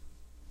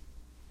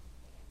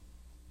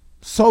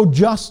so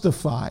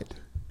justified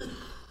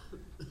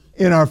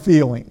in our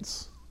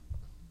feelings.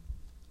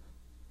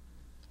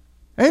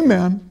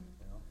 Amen.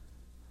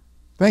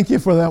 Thank you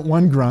for that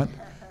one grunt.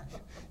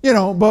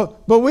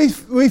 But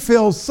we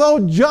feel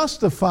so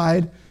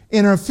justified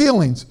in our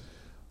feelings.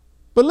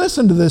 But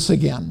listen to this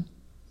again.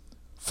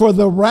 For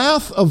the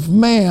wrath of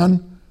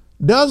man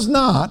does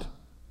not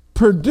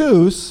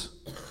produce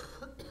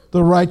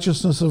the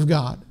righteousness of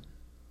God.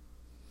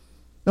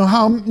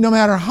 No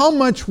matter how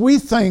much we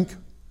think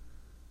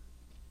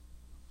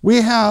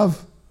we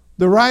have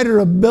the right or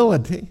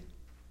ability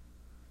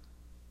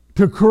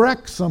to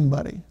correct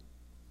somebody,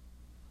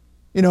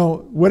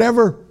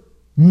 whatever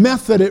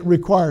method it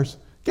requires,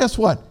 guess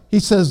what? He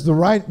says the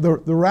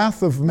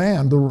wrath of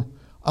man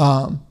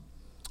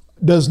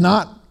does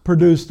not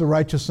produce the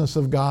righteousness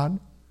of God.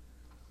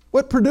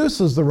 What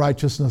produces the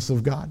righteousness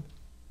of God?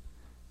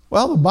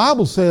 Well, the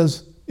Bible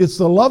says it's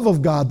the love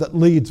of God that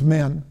leads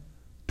men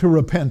to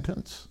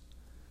repentance.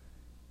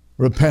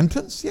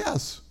 Repentance?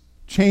 Yes.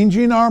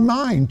 Changing our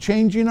mind,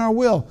 changing our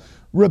will.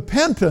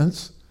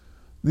 Repentance,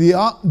 the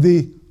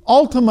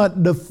ultimate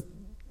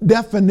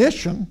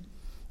definition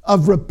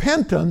of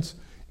repentance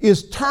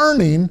is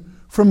turning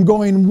from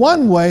going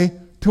one way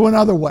to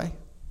another way.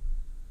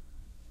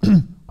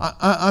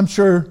 I'm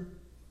sure,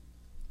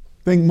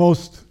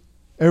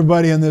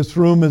 everybody in this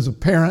room is a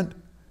parent,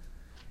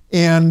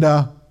 and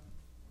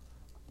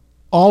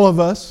all of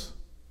us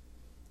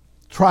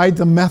tried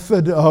the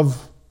method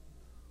of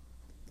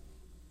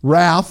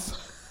wrath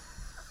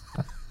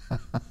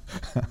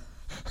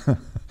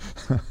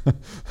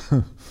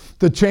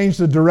to change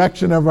the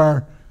direction of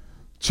our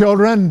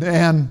children,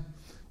 and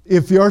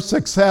if your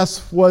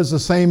success was the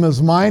same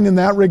as mine in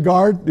that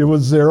regard, it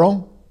was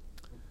 0.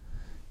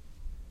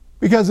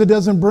 Because it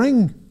doesn't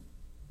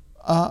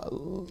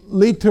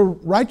lead to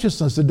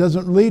righteousness. It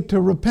doesn't lead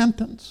to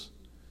repentance.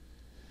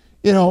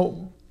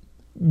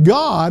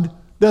 God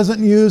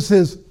doesn't use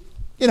his,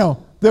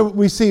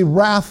 we see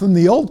wrath in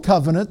the old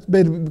covenant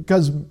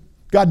because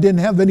God didn't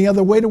have any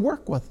other way to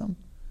work with them.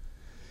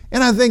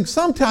 And I think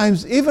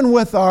sometimes, even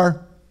with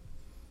our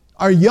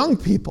young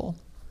people,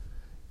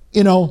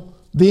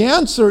 the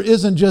answer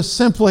isn't just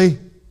simply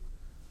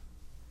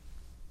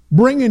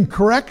bringing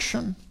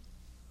correction.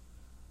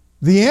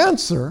 The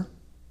answer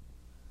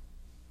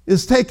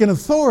is taking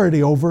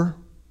authority over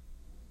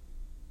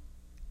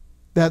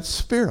that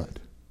spirit.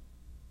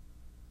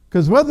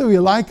 Because whether we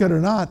like it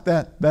or not,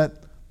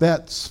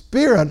 that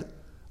spirit,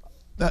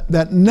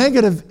 that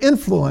negative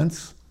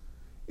influence,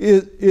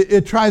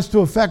 it tries to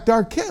affect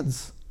our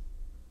kids.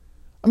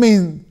 I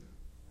mean,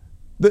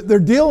 they're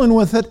dealing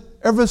with it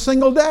every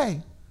single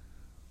day.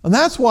 And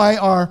that's why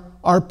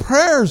our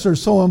prayers are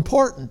so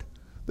important,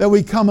 that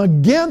we come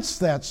against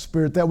that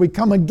spirit, that we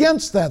come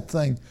against that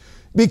thing.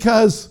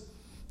 Because,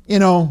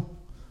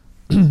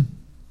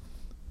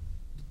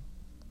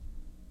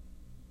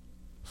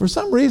 for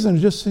some reason, it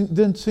just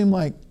didn't seem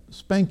like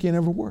spanking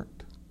ever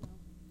worked.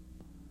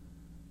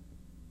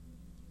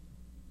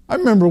 I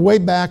remember way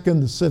back in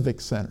the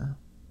Civic Center,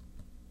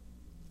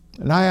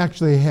 and I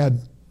actually had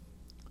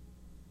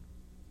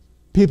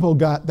people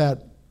got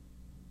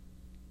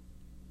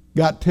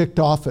ticked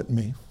off at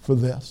me for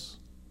this.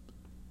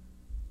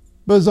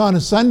 But it was on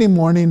a Sunday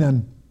morning,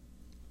 and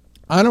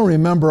I don't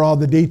remember all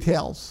the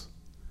details.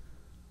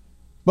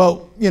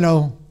 But,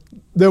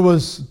 there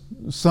was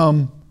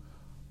some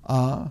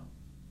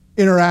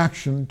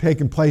interaction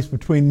taking place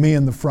between me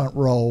and the front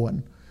row,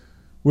 and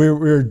we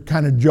were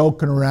kind of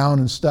joking around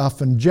and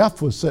stuff, and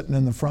Jeff was sitting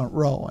in the front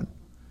row.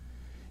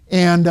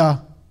 And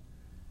at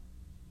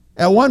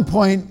one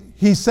point,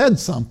 he said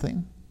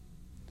something,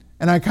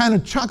 and I kind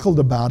of chuckled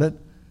about it,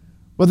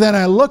 but then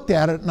I looked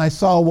at it and I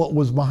saw what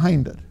was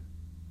behind it.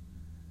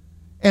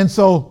 And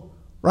so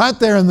right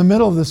there in the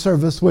middle of the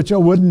service, which I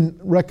wouldn't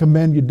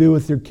recommend you do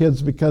with your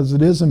kids because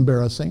it is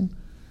embarrassing,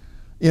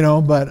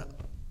 but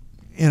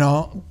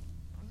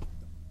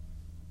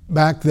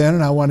back then,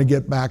 and I want to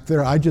get back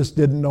there, I just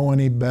didn't know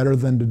any better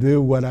than to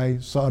do what I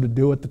saw to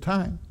do at the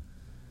time.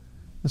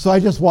 And so I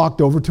just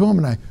walked over to him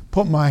and I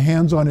put my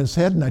hands on his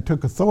head and I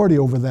took authority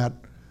over that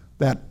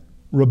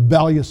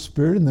rebellious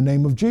spirit in the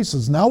name of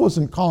Jesus. And I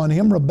wasn't calling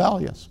him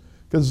rebellious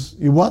because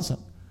he wasn't.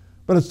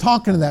 But it's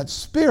talking to that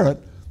spirit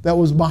that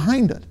was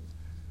behind it.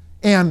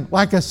 And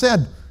like I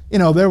said,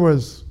 there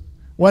was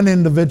one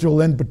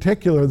individual in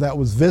particular that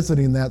was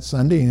visiting that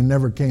Sunday and he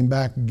never came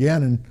back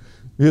again, and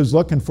he was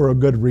looking for a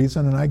good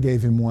reason, and I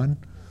gave him one.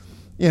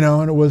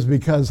 And it was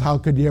because how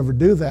could you ever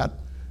do that?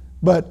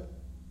 But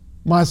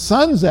my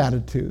son's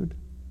attitude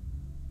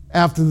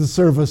after the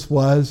service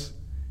was,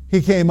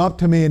 he came up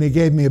to me and he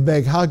gave me a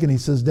big hug and he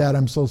says, "Dad,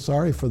 I'm so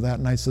sorry for that."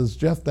 And I says,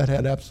 "Jeff, that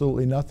had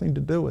absolutely nothing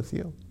to do with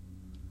you.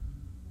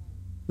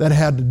 That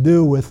had to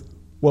do with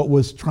what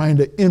was trying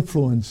to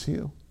influence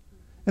you."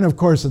 And of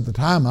course, at the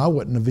time, I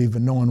wouldn't have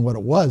even known what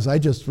it was. I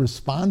just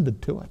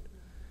responded to it.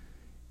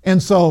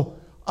 And so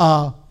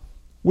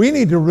we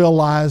need to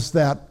realize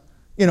that,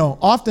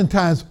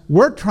 oftentimes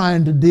we're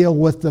trying to deal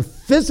with the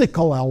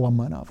physical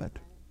element of it.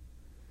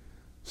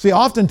 See,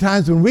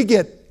 oftentimes when we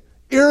get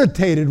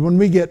irritated, when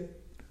we get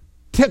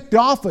ticked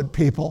off at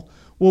people,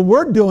 what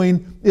we're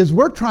doing is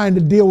we're trying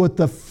to deal with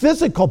the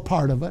physical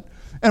part of it,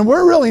 and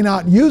we're really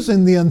not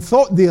using the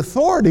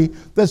authority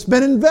that's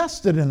been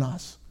invested in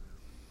us.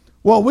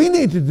 What we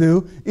need to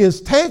do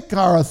is take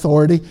our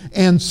authority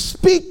and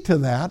speak to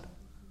that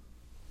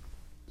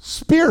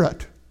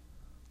spirit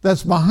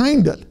that's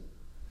behind it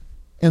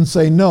and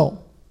say, "No,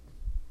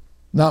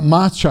 not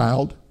my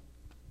child,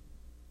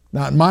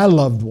 not my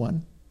loved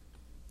one,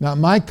 not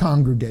my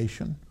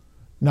congregation,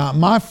 not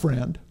my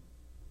friend,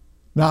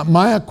 not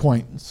my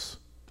acquaintance.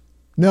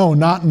 No,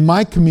 not in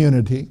my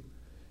community,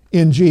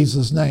 in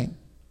Jesus' name."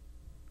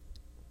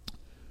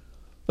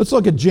 Let's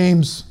look at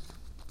James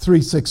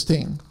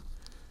 3:16.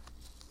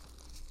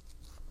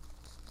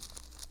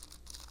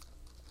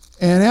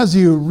 And as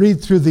you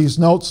read through these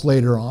notes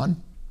later on,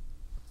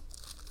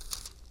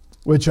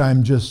 which I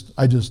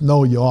just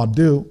know you all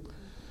do,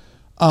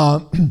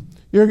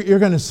 you're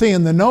going to see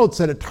in the notes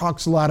that it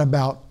talks a lot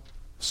about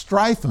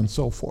strife and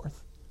so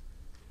forth.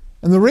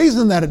 And the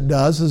reason that it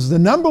does is the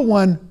number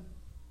one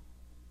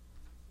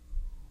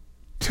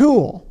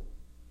tool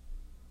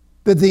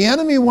that the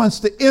enemy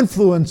wants to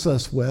influence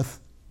us with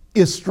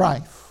is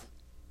strife.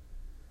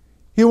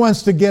 He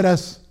wants to get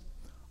us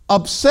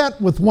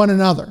upset with one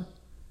another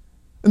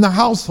in the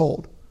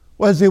household.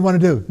 What does he want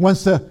to do? He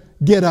wants to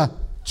get a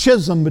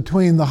schism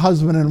between the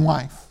husband and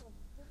wife.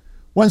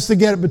 Wants to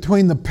get it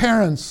between the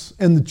parents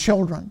and the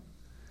children.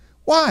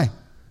 Why?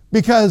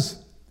 Because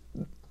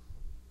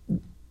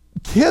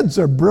kids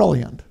are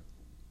brilliant,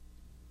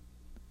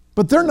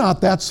 but they're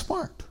not that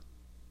smart.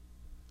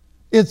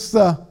 It's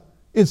the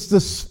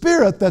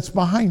spirit that's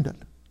behind it.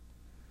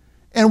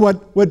 And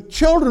what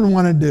children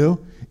want to do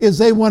is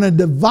they want to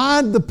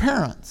divide the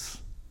parents,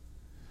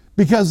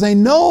 because they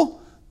know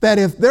that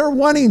if they're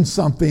wanting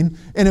something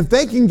and if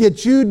they can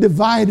get you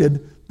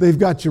divided, they've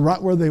got you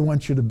right where they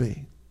want you to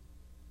be.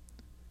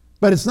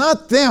 But it's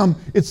not them,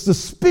 it's the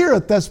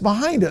spirit that's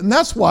behind it. And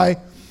that's why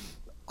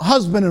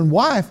husband and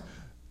wife,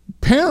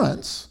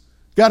 parents,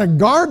 got to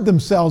guard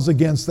themselves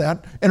against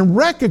that and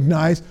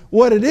recognize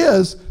what it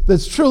is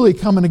that's truly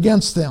coming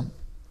against them.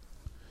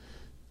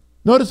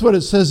 Notice what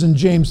it says in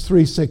James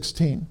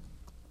 3:16.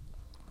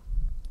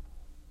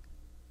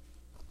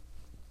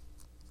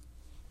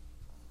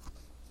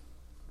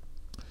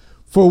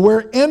 For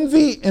where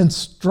envy and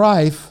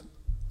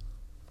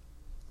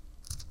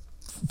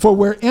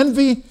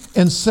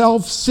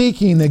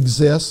self-seeking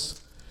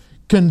exists,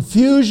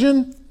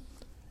 confusion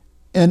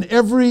and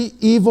every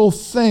evil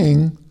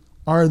thing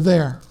are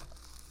there.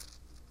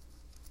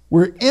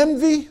 Where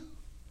envy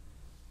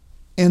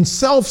and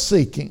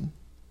self-seeking.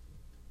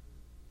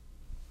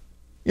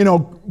 You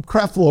know,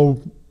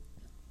 Creflo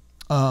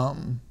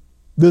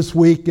this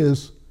week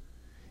is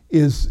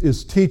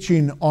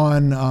teaching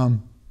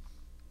on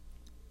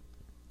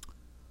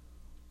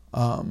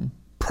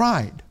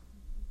pride.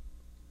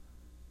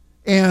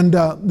 And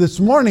this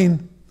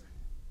morning,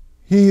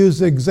 he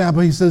used the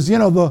example. He says, you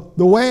know,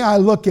 the way I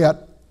look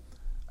at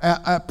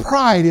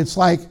pride, it's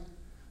like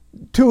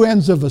two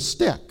ends of a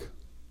stick.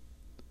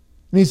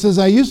 And he says,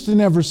 I used to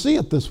never see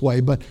it this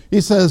way, but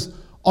he says,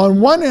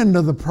 on one end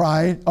of the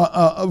pride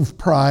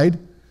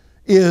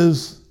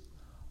is,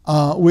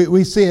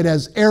 we see it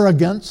as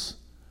arrogance,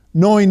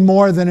 knowing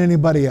more than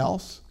anybody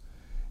else.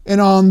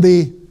 And on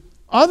the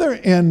other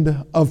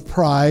end of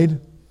pride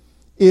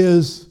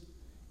is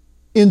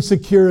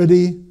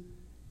insecurity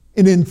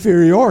and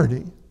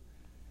inferiority.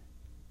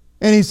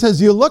 And he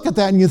says, you look at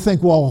that and you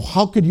think, well,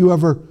 how could you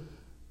ever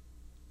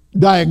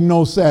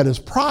diagnose that as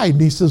pride?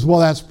 And he says, well,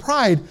 that's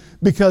pride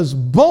because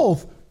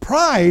both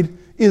pride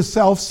is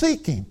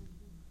self-seeking.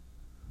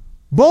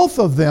 Both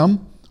of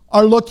them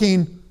are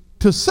looking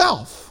to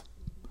self.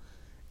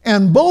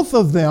 And both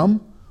of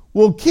them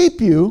will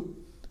keep you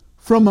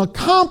from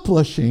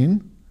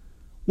accomplishing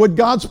what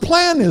God's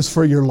plan is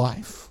for your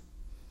life.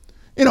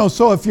 You know,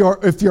 so if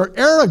you're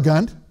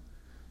arrogant,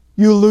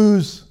 you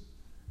lose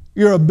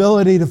your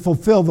ability to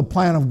fulfill the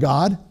plan of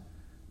God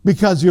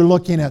because you're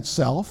looking at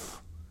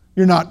self.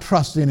 You're not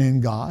trusting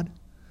in God.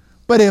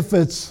 But if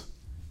it's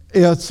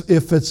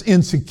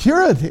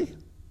insecurity,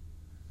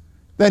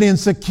 that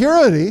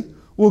insecurity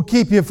will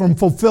keep you from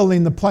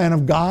fulfilling the plan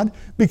of God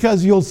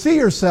because you'll see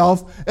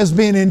yourself as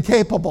being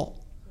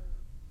incapable.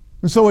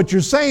 And so what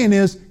you're saying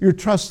is you're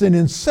trusting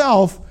in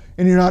self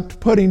and you're not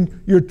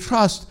putting your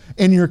trust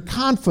and your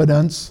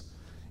confidence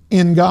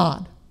in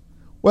God.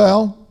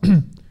 Well,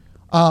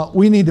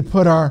 we need to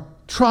put our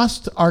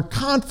trust, our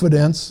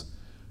confidence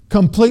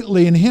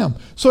completely in Him.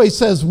 So he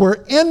says,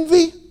 where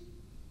envy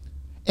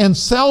and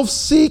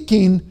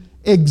self-seeking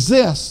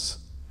exists,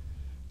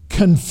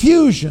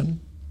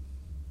 confusion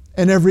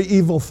and every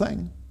evil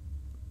thing.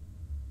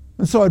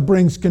 And so it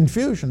brings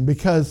confusion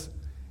because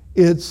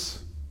you'll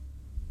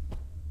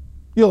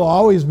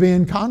always be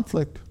in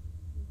conflict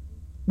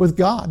with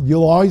God.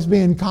 You'll always be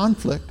in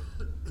conflict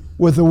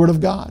with the Word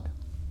of God.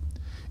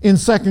 In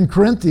 2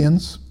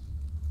 Corinthians,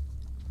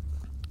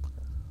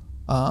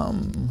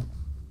 the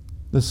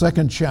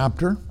 2nd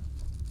chapter,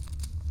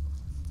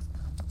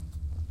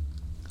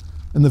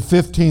 in the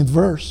 15th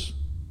verse,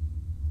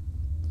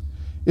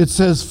 it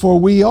says, for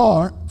we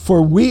are,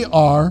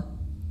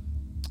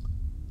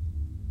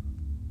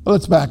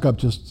 let's back up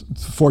just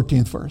the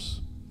 14th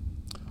verse.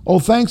 Oh,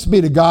 thanks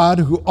be to God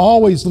who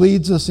always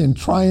leads us in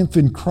triumph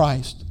in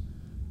Christ,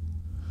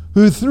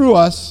 who through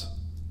us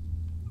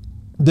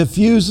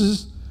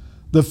diffuses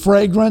the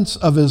fragrance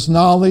of His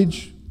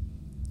knowledge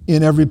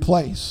in every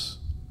place.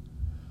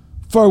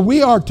 For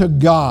we are to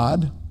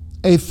God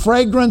a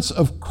fragrance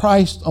of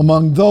Christ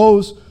among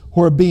those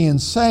who are being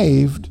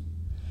saved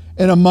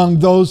and among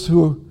those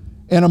who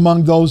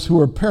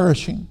are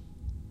perishing.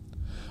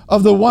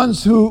 Of the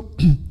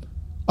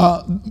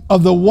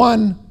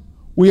one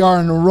we are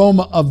an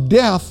aroma of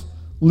death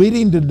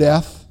leading to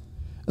death,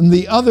 and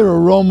the other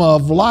aroma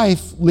of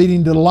life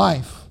leading to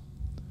life.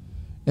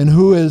 And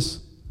who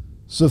is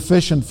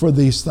sufficient for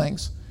these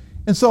things?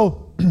 And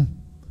so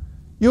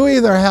you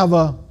either have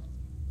a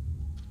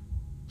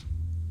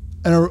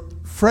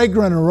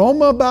fragrant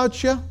aroma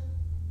about you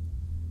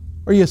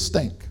or you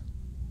stink.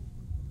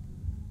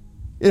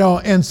 You know,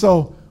 and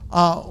so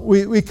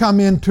we come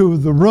into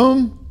the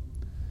room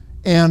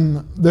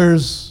and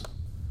there's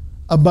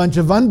a bunch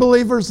of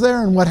unbelievers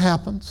there, and what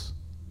happens?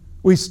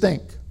 We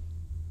stink.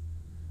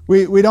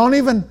 They don't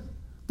even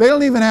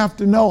have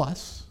to know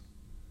us,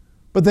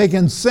 but they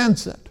can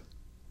sense it.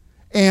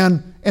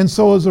 And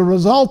so as a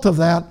result of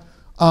that,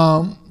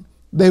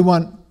 they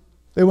want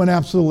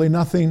absolutely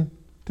nothing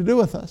to do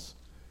with us.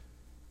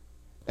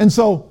 And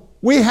so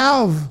we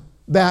have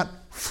that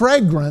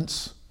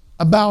fragrance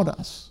about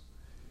us,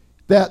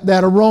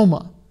 that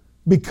aroma,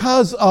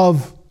 because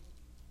of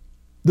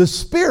the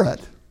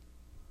Spirit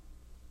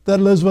that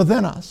lives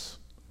within us.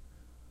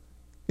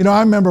 You know,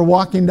 I remember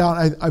walking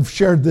down, I've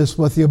shared this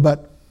with you,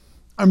 but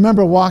I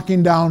remember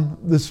walking down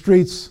the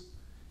streets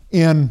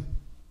in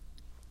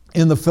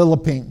the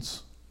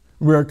Philippines.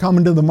 We were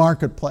coming to the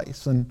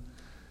marketplace, and,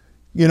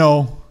 you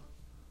know,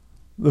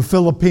 The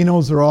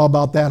Filipinos are all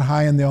about that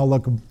high and they all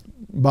look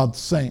about the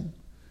same.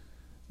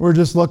 We're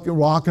just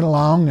walking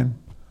along, and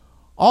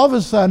all of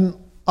a sudden,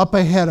 up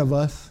ahead of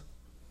us,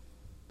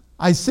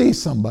 I see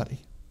somebody,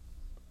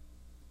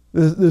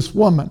 this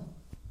woman.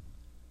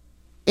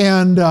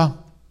 And I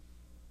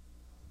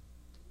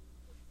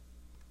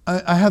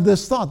have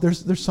this thought,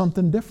 there's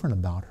something different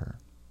about her.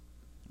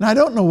 And I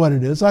don't know what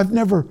it is. We're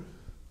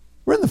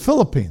in the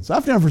Philippines.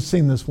 I've never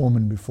seen this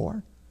woman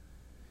before.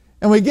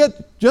 And we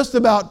get just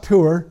about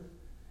to her,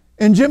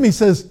 and Jimmy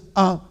says,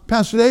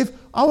 Pastor Dave,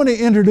 I want to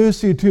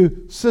introduce you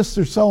to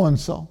Sister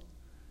so-and-so.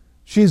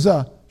 She's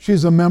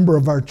a member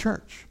of our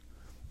church.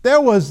 There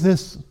was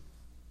this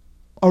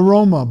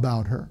aroma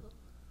about her.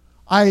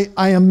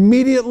 I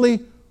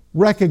immediately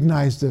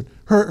recognized it.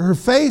 Her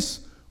face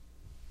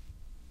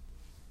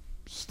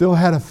still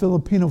had a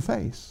Filipino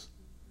face,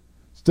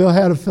 still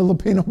had a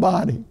Filipino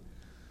body,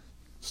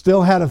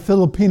 still had a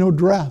Filipino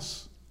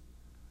dress.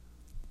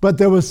 But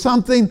there was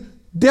something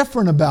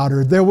different about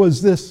her. There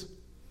was this,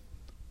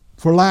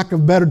 for lack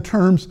of better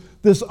terms,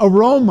 this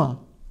aroma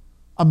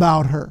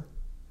about her.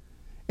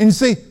 And you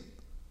see,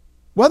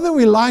 whether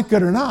we like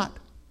it or not,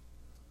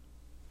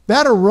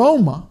 that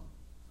aroma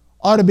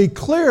ought to be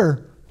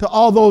clear to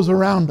all those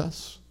around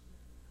us.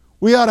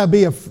 We ought to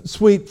be a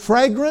sweet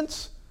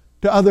fragrance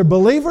to other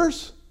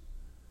believers,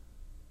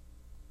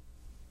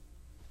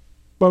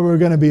 but we're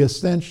going to be a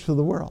stench to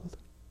the world.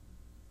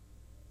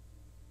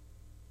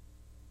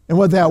 And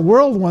what that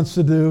world wants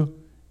to do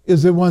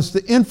is it wants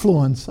to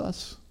influence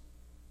us.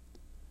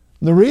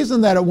 And the reason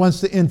that it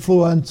wants to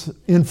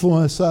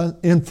influence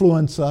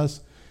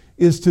us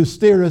is to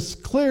steer us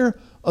clear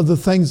of the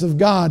things of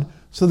God,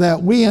 so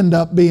that we end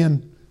up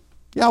being,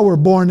 we're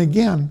born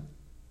again,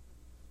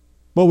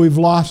 but we've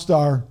lost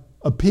our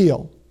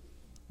appeal.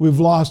 We've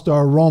lost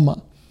our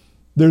aroma.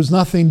 There's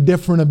nothing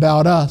different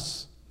about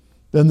us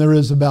than there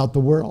is about the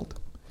world.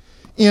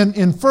 In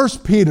 1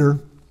 Peter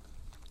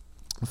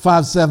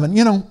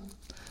 5:7,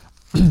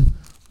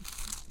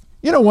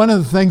 one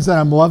of the things that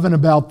I'm loving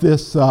about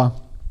this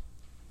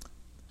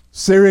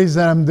series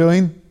that I'm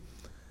doing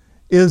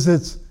is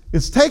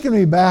it's taken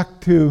me back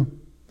to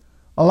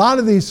a lot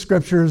of these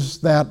scriptures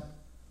that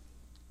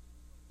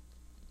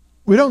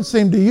we don't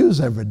seem to use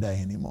every day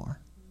anymore.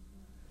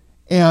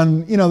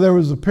 And, there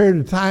was a period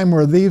of time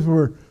where these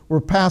were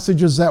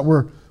passages that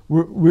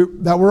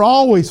were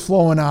always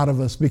flowing out of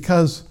us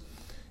because,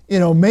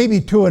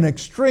 maybe to an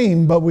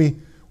extreme, but we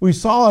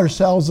saw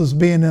ourselves as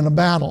being in a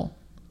battle.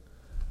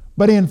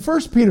 But in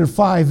 1 Peter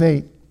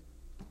 5:8,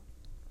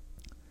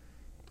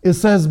 it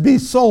says, be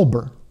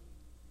sober.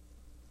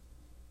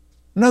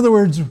 In other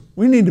words,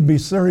 we need to be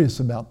serious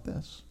about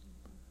this.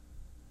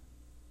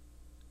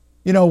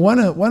 One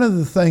of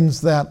the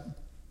things that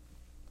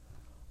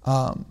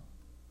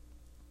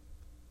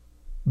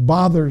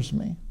bothers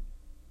me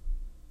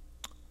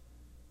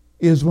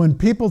is when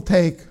people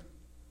take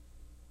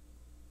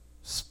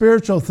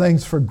spiritual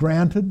things for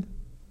granted,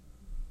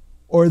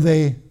 or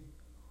they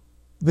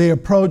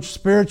approach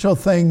spiritual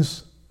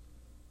things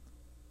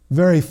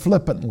very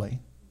flippantly.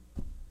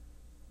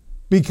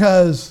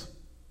 Because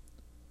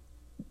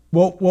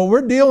what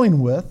we're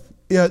dealing with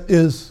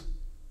is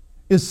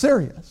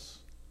serious.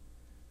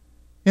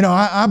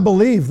 I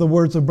believe the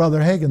words of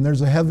Brother Hagin,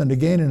 there's a heaven to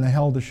gain and a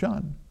hell to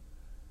shun.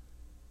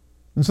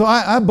 And so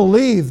I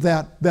believe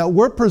that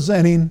we're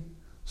presenting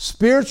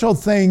spiritual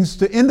things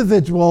to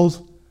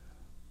individuals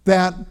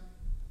that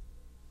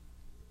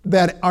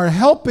are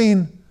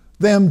helping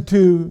them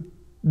to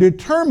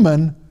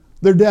determine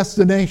their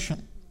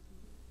destination,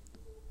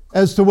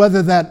 as to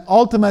whether that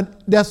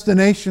ultimate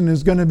destination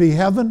is going to be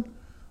heaven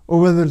or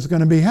whether it's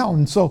going to be hell.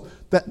 And so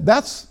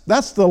that's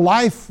the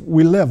life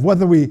we live,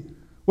 whether we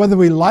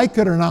like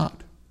it or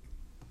not.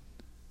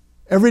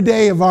 Every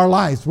day of our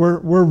lives,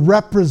 we're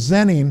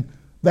representing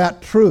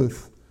that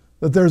truth,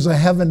 that there's a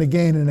heaven to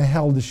gain and a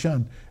hell to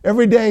shun.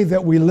 Every day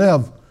that we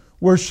live,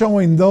 we're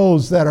showing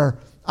those that are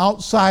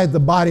outside the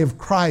body of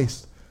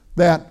Christ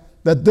that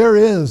there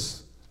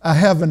is a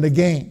heaven to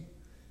gain,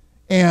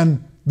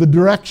 and the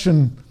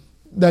direction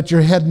that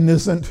you're heading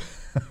isn't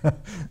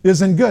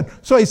good.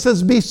 So he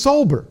says, be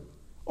sober.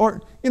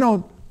 Or,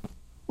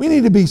 we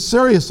need to be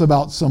serious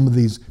about some of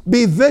these.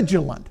 Be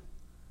vigilant.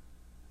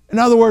 In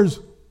other words,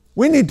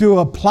 we need to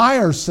apply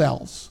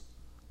ourselves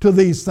to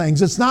these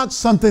things. It's not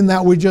something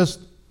that we just,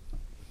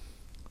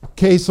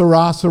 que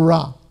sera,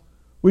 sera.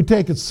 We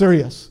take it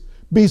serious.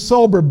 Be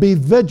sober, be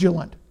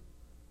vigilant.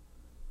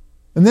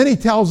 And then he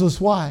tells us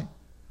why.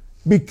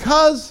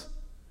 Because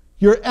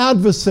your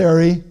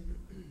adversary,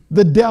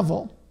 the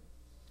devil,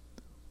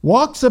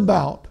 walks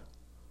about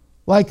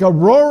like a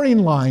roaring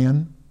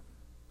lion,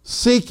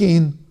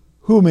 seeking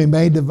whom he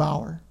may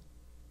devour.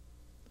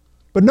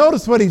 But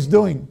notice what he's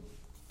doing.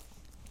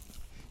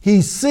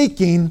 He's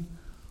seeking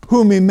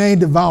whom he may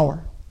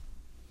devour.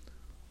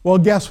 Well,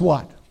 guess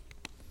what?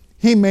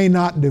 He may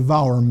not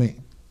devour me.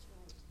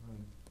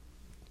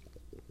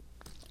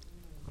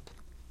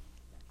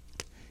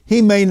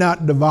 He may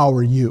not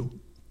devour you.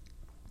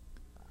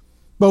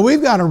 But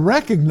we've got to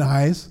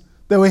recognize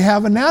that we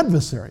have an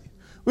adversary.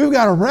 we've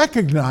got to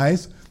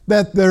recognize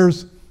that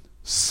there's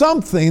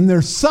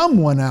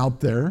someone out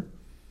there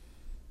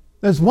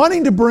that's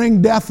wanting to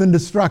bring death and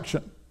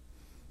destruction.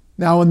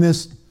 Now, when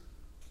this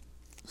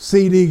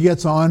CD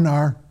gets on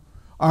our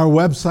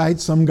website,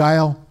 some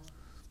guy will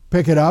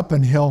pick it up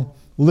and he'll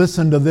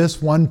listen to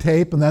this one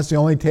tape, and that's the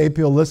only tape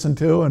he'll listen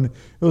to, and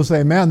he'll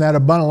say, man, that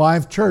Abundant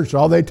Life Church,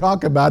 all they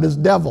talk about is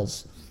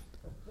devils.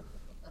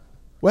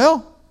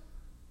 Well,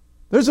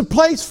 there's a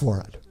place for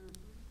it.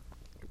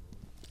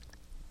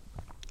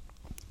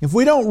 If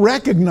we don't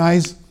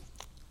recognize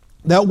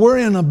that we're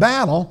in a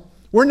battle,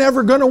 we're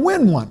never going to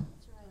win one.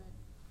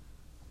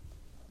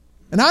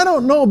 And I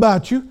don't know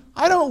about you,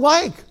 I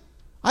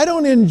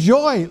don't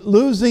enjoy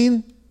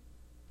losing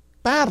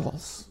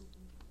battles.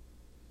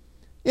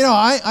 You know,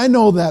 I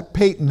know that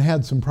Peyton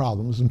had some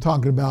problems. I'm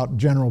talking about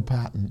General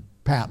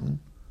Patton.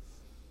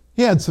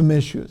 He had some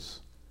issues.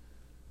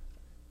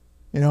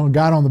 You know,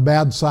 got on the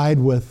bad side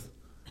with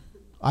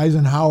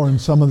Eisenhower and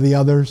some of the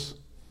others.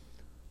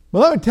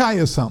 But let me tell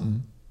you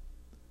something.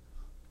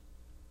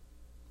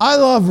 I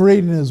love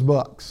reading his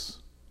books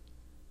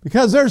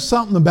because there's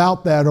something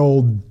about that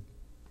old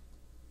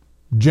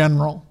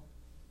general.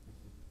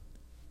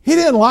 He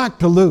didn't like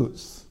to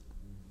lose.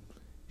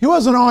 He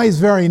wasn't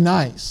always very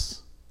nice.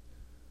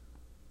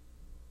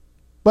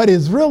 But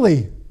is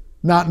really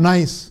not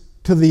nice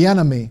to the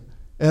enemy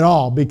at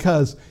all,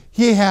 because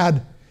he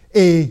had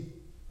an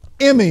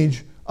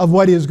image of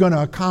what he was going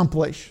to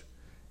accomplish.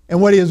 And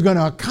what he was going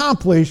to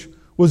accomplish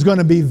was going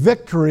to be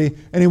victory,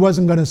 and he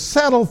wasn't going to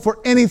settle for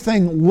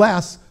anything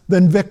less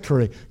than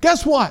victory.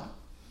 Guess what?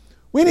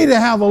 We need to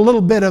have a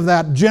little bit of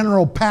that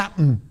General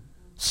Patton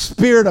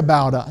spirit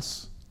about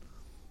us.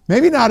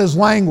 Maybe not his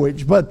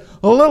language, but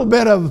a little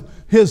bit of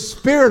his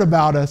spirit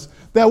about us,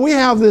 that we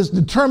have this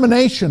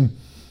determination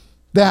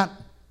that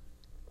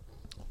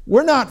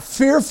we're not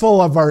fearful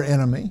of our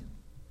enemy,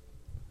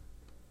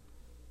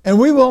 and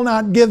we will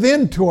not give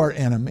in to our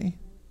enemy.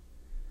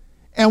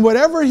 And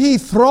whatever he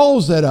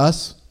throws at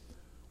us,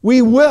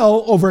 we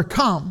will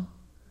overcome.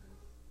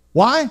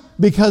 Why?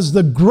 Because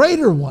the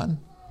greater one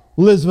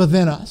lives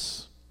within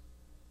us.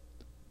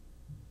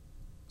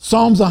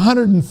 Psalms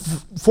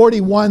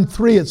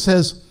 141:3, it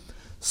says,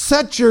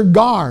 set your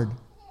guard,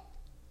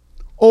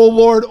 O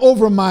Lord,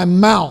 over my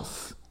mouth.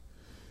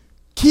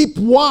 Keep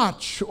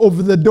watch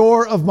over the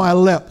door of my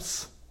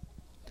lips.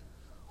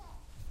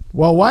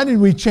 Well, why did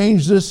we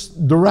change this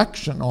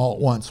direction all at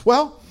once?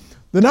 Well,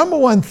 the number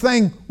one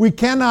thing we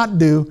cannot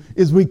do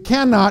is we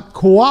cannot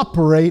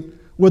cooperate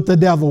with the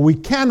devil. We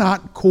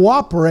cannot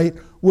cooperate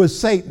with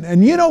Satan.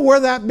 And you know where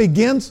that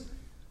begins? It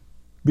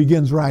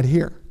begins right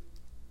here.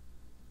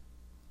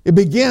 It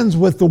begins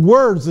with the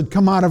words that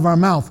come out of our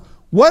mouth.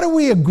 What do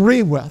we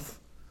agree with?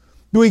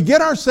 Do we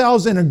get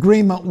ourselves in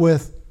agreement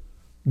with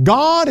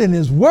God and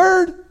His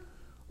Word?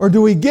 Or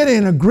do we get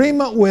in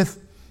agreement with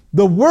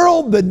the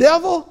world, the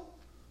devil,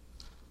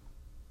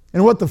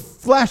 and what the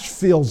flesh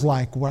feels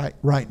like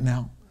right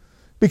now?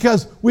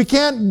 Because we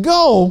can't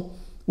go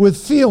with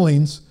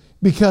feelings,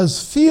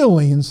 because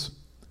feelings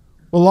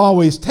will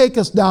always take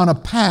us down a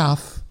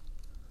path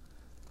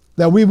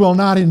that we will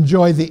not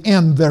enjoy the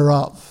end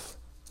thereof.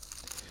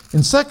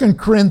 In 2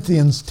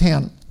 Corinthians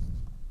 10,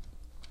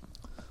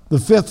 the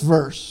 5th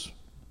verse.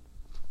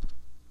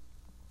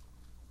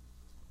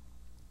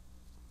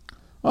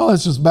 Well,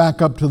 let's just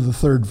back up to the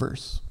 3rd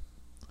verse.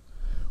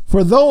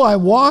 For though I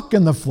walk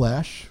in the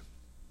flesh,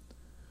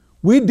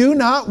 we do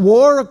not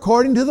war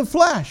according to the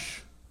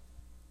flesh.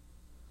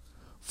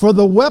 For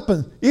the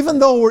weapon, even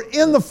though we're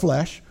in the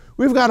flesh,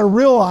 we've got to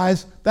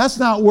realize that's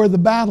not where the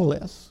battle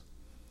is.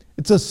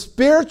 It's a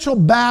spiritual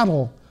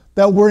battle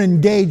that we're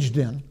engaged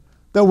in,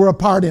 that we're a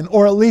part in,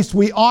 or at least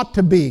we ought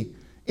to be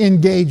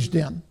engaged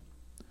in.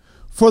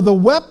 For the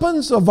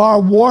weapons of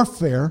our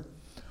warfare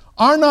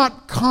are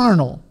not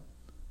carnal.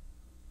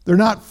 They're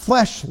not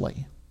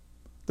fleshly.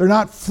 They're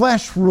not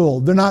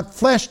flesh-ruled. They're not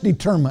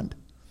flesh-determined.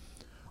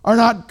 Are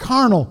not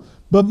carnal,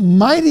 but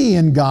mighty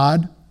in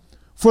God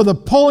for the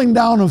pulling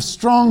down of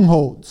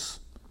strongholds.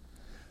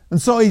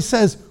 And so he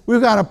says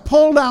we've got to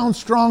pull down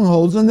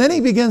strongholds, and then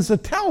he begins to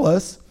tell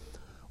us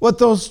what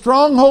those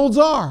strongholds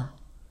are.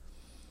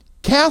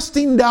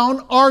 Casting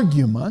down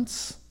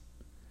arguments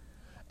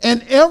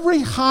and every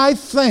high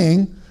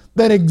thing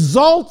that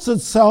exalts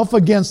itself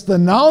against the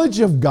knowledge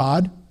of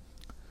God,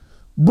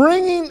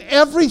 bringing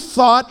every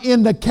thought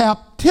into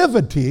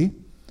captivity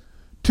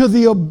to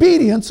the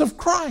obedience of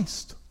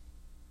Christ.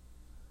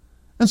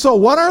 And so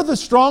what are the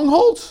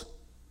strongholds?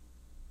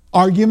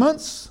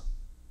 Arguments,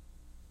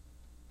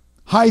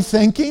 high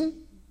thinking,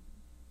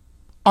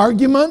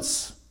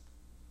 arguments,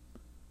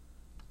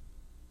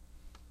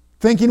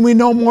 thinking we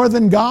know more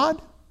than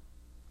God.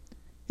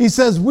 He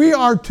says we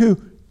are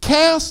to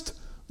cast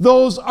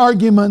those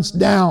arguments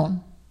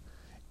down,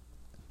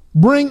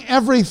 bring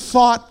every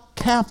thought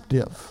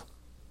captive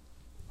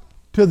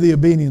to the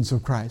obedience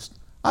of Christ.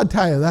 I'll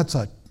tell you, that's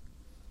a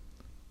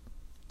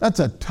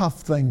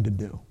tough thing to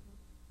do.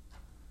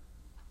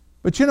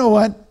 But you know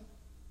what?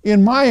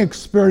 In my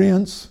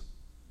experience,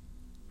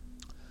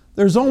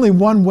 there's only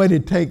one way to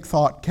take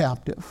thought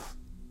captive: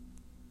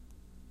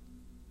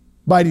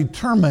 by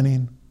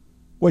determining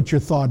what your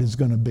thought is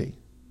going to be.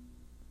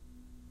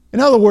 In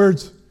other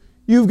words,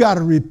 you've got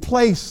to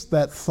replace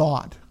that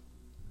thought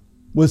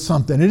with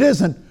something. It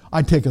isn't,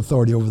 I take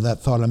authority over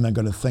that thought, I'm not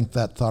going to think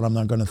that thought, I'm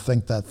not going to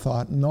think that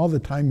thought, and all the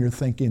time you're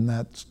thinking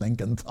that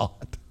stinking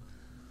thought.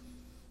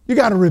 You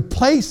got to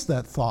replace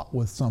that thought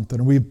with something,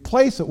 and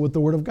replace it with the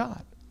Word of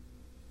God.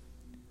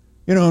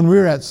 You know, when we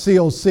were at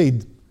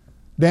COC,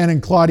 Dan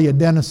and Claudia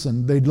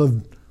Dennison, they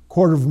lived a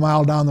quarter of a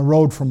mile down the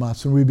road from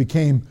us, and we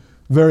became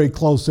very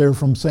close. They were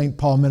from St.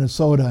 Paul,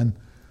 Minnesota, and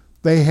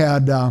they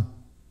had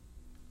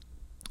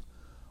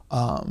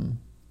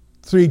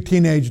 3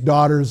 teenage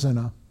daughters and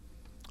a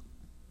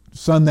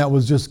son that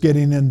was just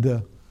getting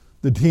into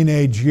the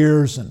teenage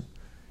years, and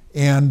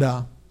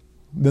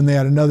then they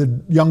had another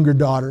younger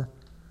daughter.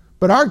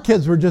 But our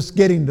kids were just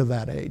getting to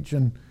that age,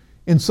 and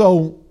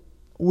so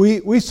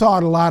we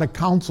sought a lot of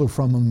counsel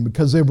from them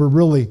because they were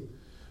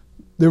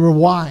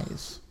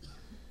wise.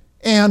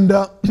 And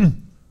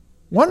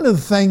one of the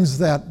things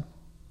that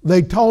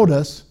they told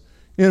us,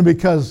 you know,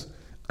 because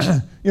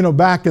you know,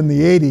 back in the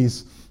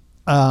 80s,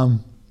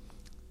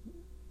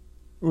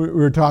 we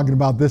were talking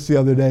about this the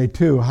other day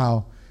too,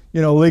 how,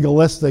 you know,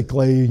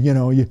 legalistically,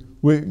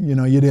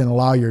 you didn't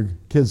allow your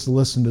kids to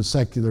listen to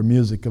secular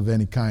music of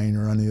any kind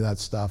or any of that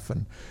stuff,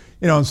 and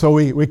so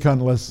we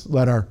couldn't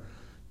let our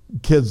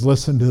kids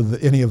listen to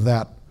any of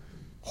that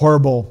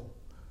horrible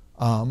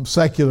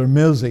secular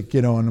music,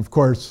 you know. And of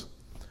course,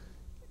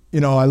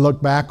 you know, I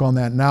look back on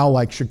that now,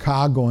 like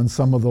Chicago and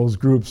some of those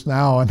groups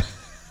now, and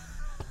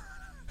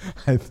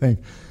I think,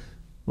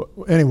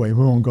 anyway,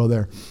 we won't go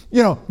there.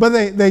 You know, but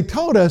they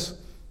told us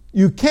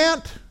you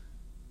can't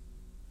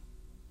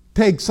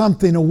take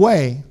something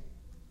away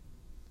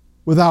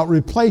without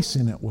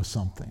replacing it with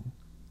something.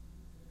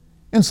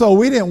 And so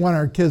we didn't want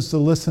our kids to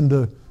listen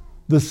to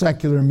the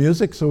secular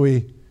music, so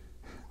we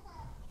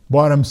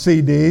bought them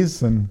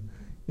CDs, and,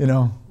 you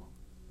know,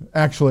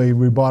 actually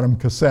we bought them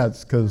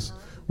cassettes because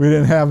we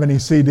didn't have any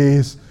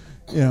CDs.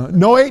 You know,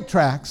 no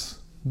 8-tracks,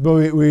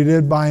 but we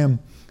did buy them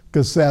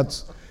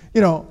cassettes.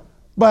 You know,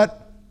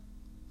 but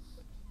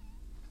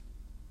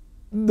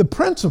the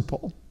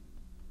principle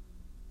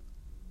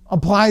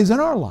applies in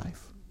our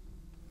life.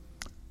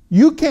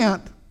 You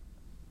can't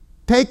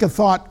take a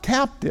thought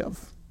captive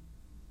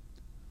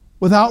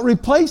without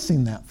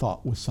replacing that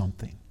thought with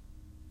something.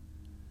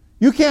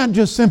 You can't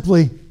just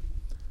simply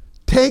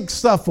take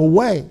stuff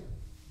away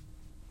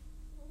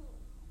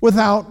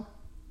without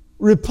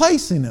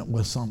replacing it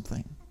with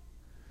something.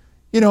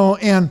 You know,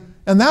 and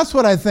that's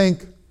what I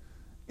think,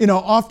 you know,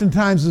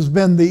 oftentimes has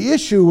been the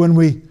issue when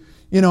we,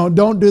 you know,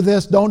 don't do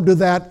this, don't do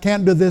that,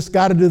 can't do this,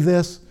 got to do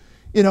this.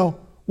 You know,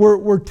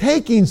 we're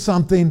taking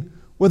something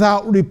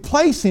without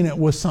replacing it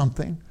with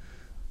something.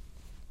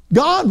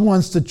 God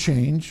wants to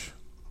change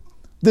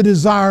the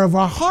desire of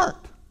our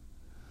heart.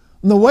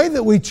 And the way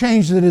that we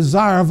change the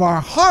desire of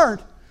our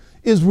heart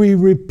is we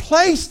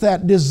replace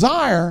that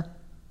desire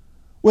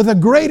with a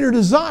greater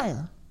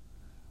desire.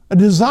 A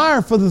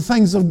desire for the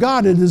things of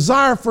God, a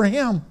desire for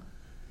Him.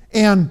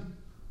 And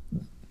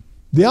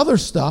the other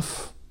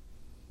stuff,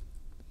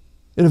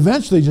 it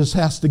eventually just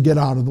has to get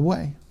out of the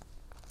way.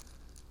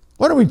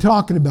 What are we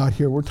talking about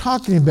here? We're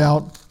talking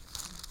about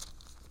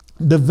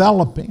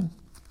developing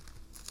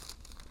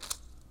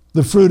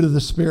the fruit of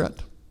the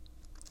Spirit.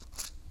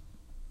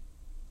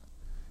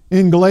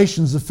 In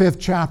Galatians, the 5th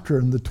chapter,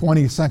 and the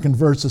 22nd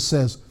verse, it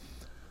says,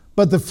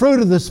 "But the fruit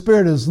of the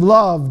Spirit is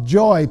love,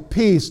 joy,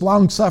 peace,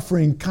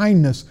 long-suffering,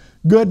 kindness,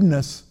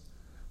 goodness,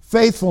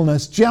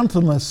 faithfulness,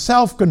 gentleness,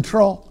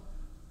 self-control.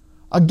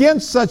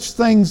 Against such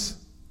things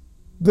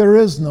there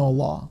is no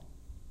law.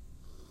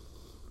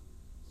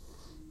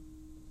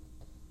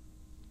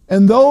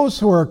 And those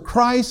who are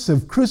Christ's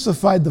have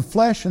crucified the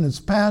flesh and its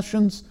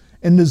passions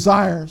and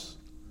desires.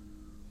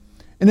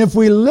 And if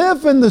we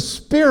live in the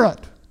Spirit,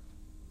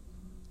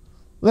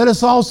 let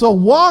us also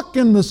walk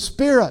in the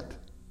Spirit.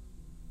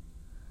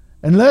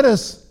 And let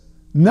us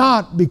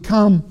not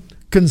become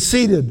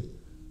conceited,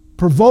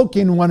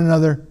 provoking one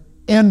another,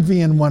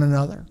 envying one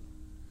another."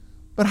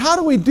 But how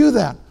do we do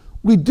that?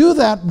 We do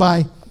that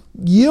by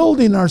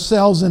yielding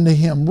ourselves into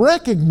Him,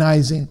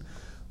 recognizing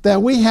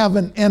that we have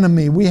an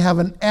enemy, we have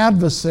an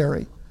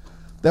adversary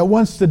that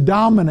wants to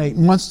dominate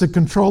and wants to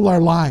control our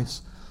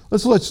lives.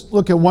 Let's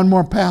look at one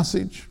more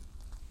passage.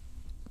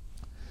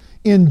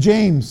 In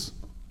James,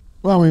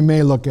 well, we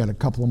may look at a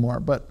couple more,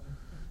 but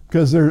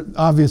because they're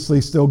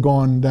obviously still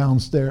going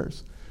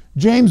downstairs.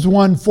 James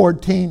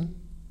 1:14,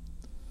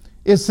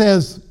 it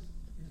says,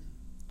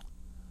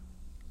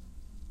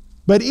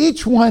 "But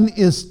each one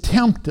is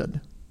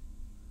tempted."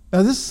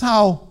 Now this is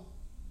how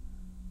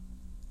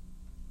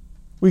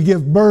we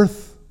give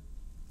birth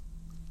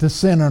to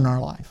sin in our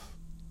life.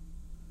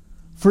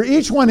 "For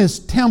each one is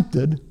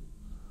tempted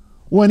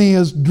when he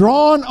is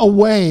drawn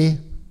away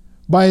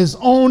by his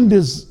own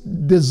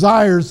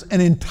desires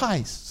and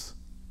enticed."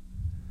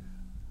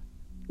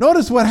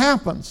 Notice what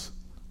happens.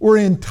 We're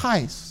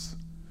enticed.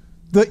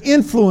 The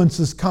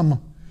influences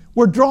come.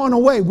 We're drawn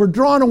away. We're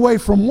drawn away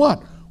from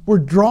what? We're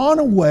drawn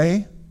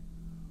away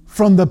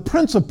from the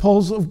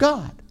principles of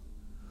God.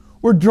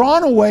 We're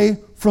drawn away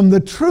from the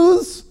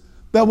truths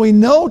that we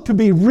know to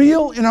be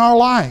real in our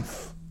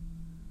life.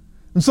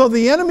 And so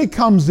the enemy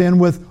comes in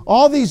with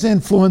all these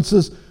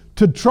influences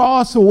to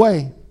draw us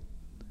away.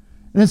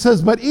 And it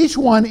says, but each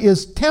one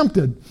is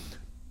tempted.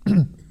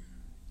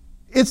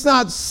 It's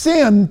not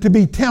sin to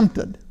be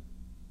tempted.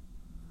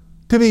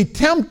 To be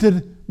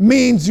tempted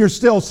means you're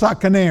still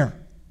sucking air.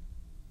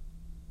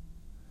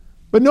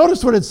 But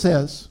notice what it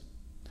says.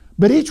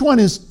 But each one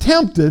is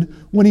tempted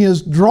when he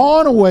is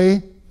drawn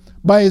away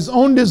by his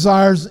own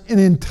desires and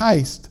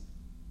enticed.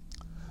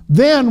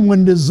 Then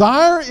when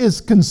desire is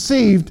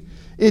conceived,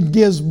 it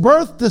gives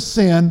birth to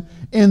sin,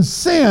 and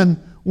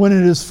sin, when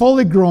it is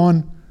fully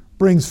grown,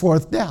 brings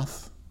forth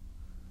death.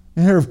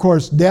 And here, of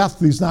course, death,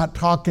 he's not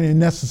talking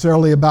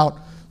necessarily about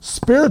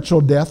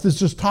spiritual death. It's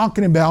just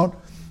talking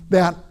about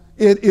that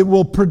it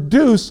will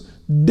produce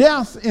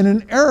death in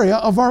an area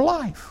of our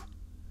life.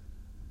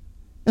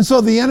 And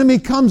so the enemy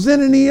comes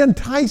in and he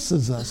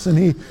entices us,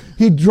 and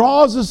he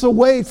draws us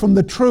away from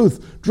the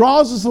truth,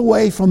 draws us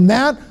away from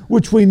that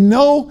which we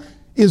know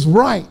is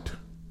right,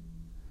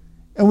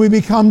 and we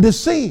become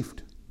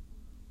deceived.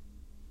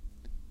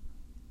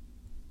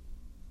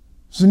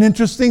 It's an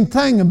interesting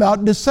thing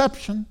about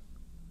deception.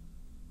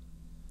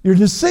 You're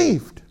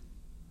deceived.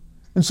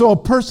 And so a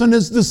person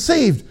is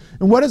deceived.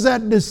 And what does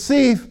that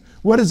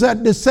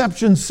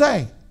deception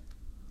say?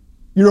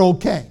 You're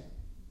okay.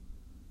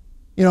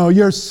 You know,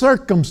 your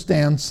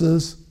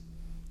circumstances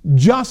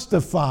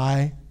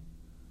justify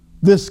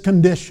this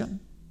condition.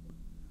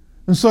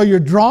 And so you're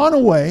drawn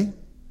away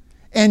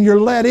and you're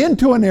led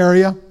into an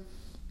area,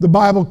 the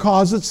Bible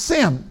calls it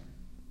sin.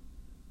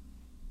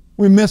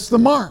 We miss the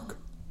mark.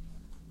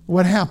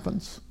 What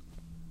happens?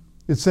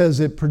 It says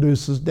it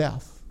produces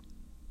death.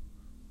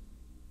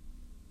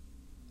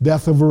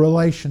 Death of a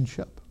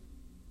relationship.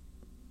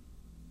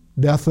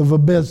 Death of a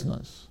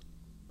business.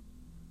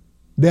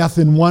 Death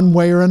in one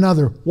way or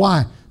another.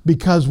 Why?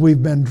 Because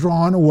we've been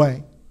drawn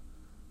away.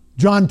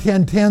 John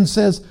 10:10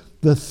 says,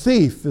 the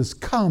thief is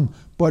come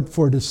but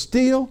for to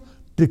steal,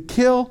 to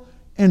kill,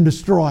 and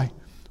destroy.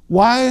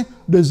 Why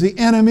does the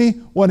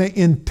enemy want to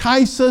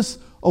entice us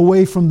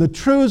away from the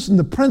truths and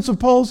the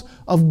principles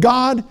of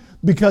God?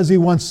 Because he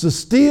wants to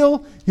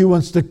steal, he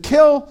wants to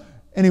kill,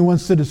 and he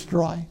wants to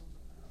destroy.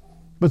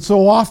 But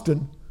so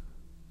often,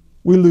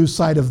 we lose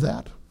sight of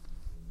that.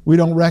 We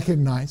don't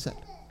recognize it.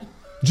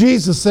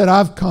 Jesus said,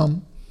 I've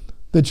come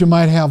that you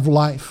might have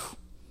life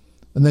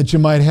and that you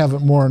might have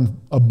it more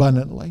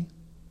abundantly.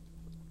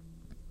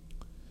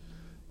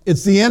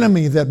 It's the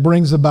enemy that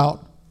brings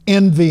about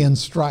envy and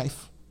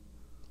strife.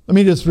 Let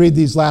me just read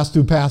these last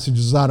two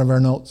passages out of our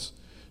notes.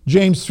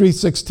 James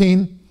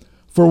 3:16,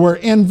 for where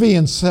envy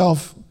and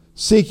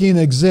self-seeking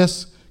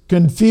exists,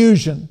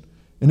 confusion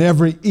and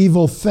every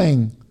evil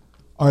thing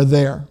are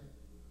there.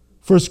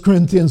 1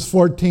 Corinthians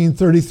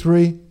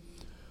 14:33,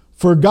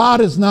 for God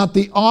is not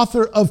the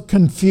author of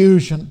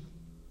confusion,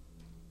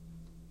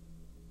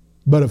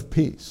 but of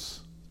peace.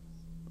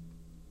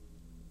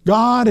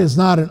 God is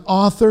not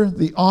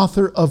the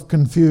author of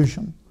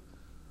confusion.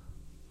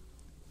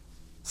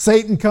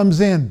 Satan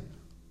comes in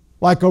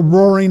like a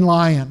roaring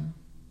lion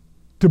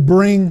to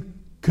bring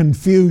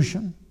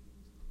confusion.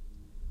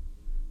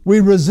 We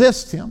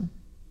resist him.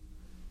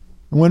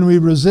 And when we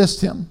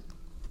resist him,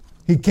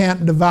 he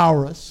can't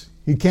devour us.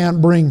 He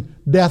can't bring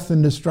death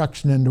and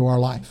destruction into our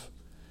life.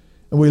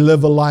 And we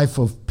live a life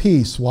of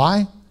peace.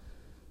 Why?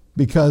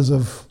 Because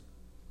of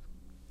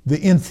the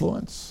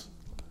influence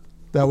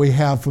that we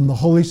have from the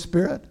Holy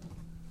Spirit,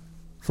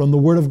 from the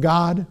Word of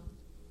God,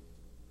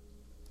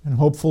 and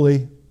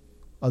hopefully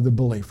other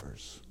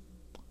believers.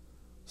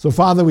 So,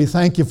 Father, we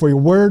thank you for your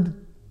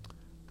Word.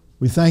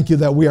 We thank you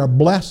that we are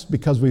blessed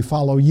because we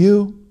follow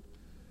you.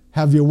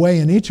 Have your way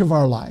in each of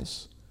our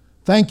lives.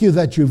 Thank you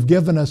that you've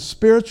given us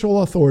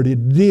spiritual authority to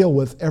deal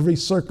with every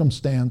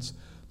circumstance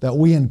that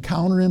we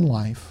encounter in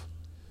life.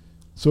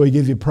 So we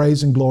give you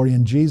praise and glory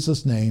in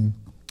Jesus' name.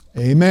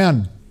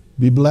 Amen.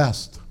 Be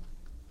blessed.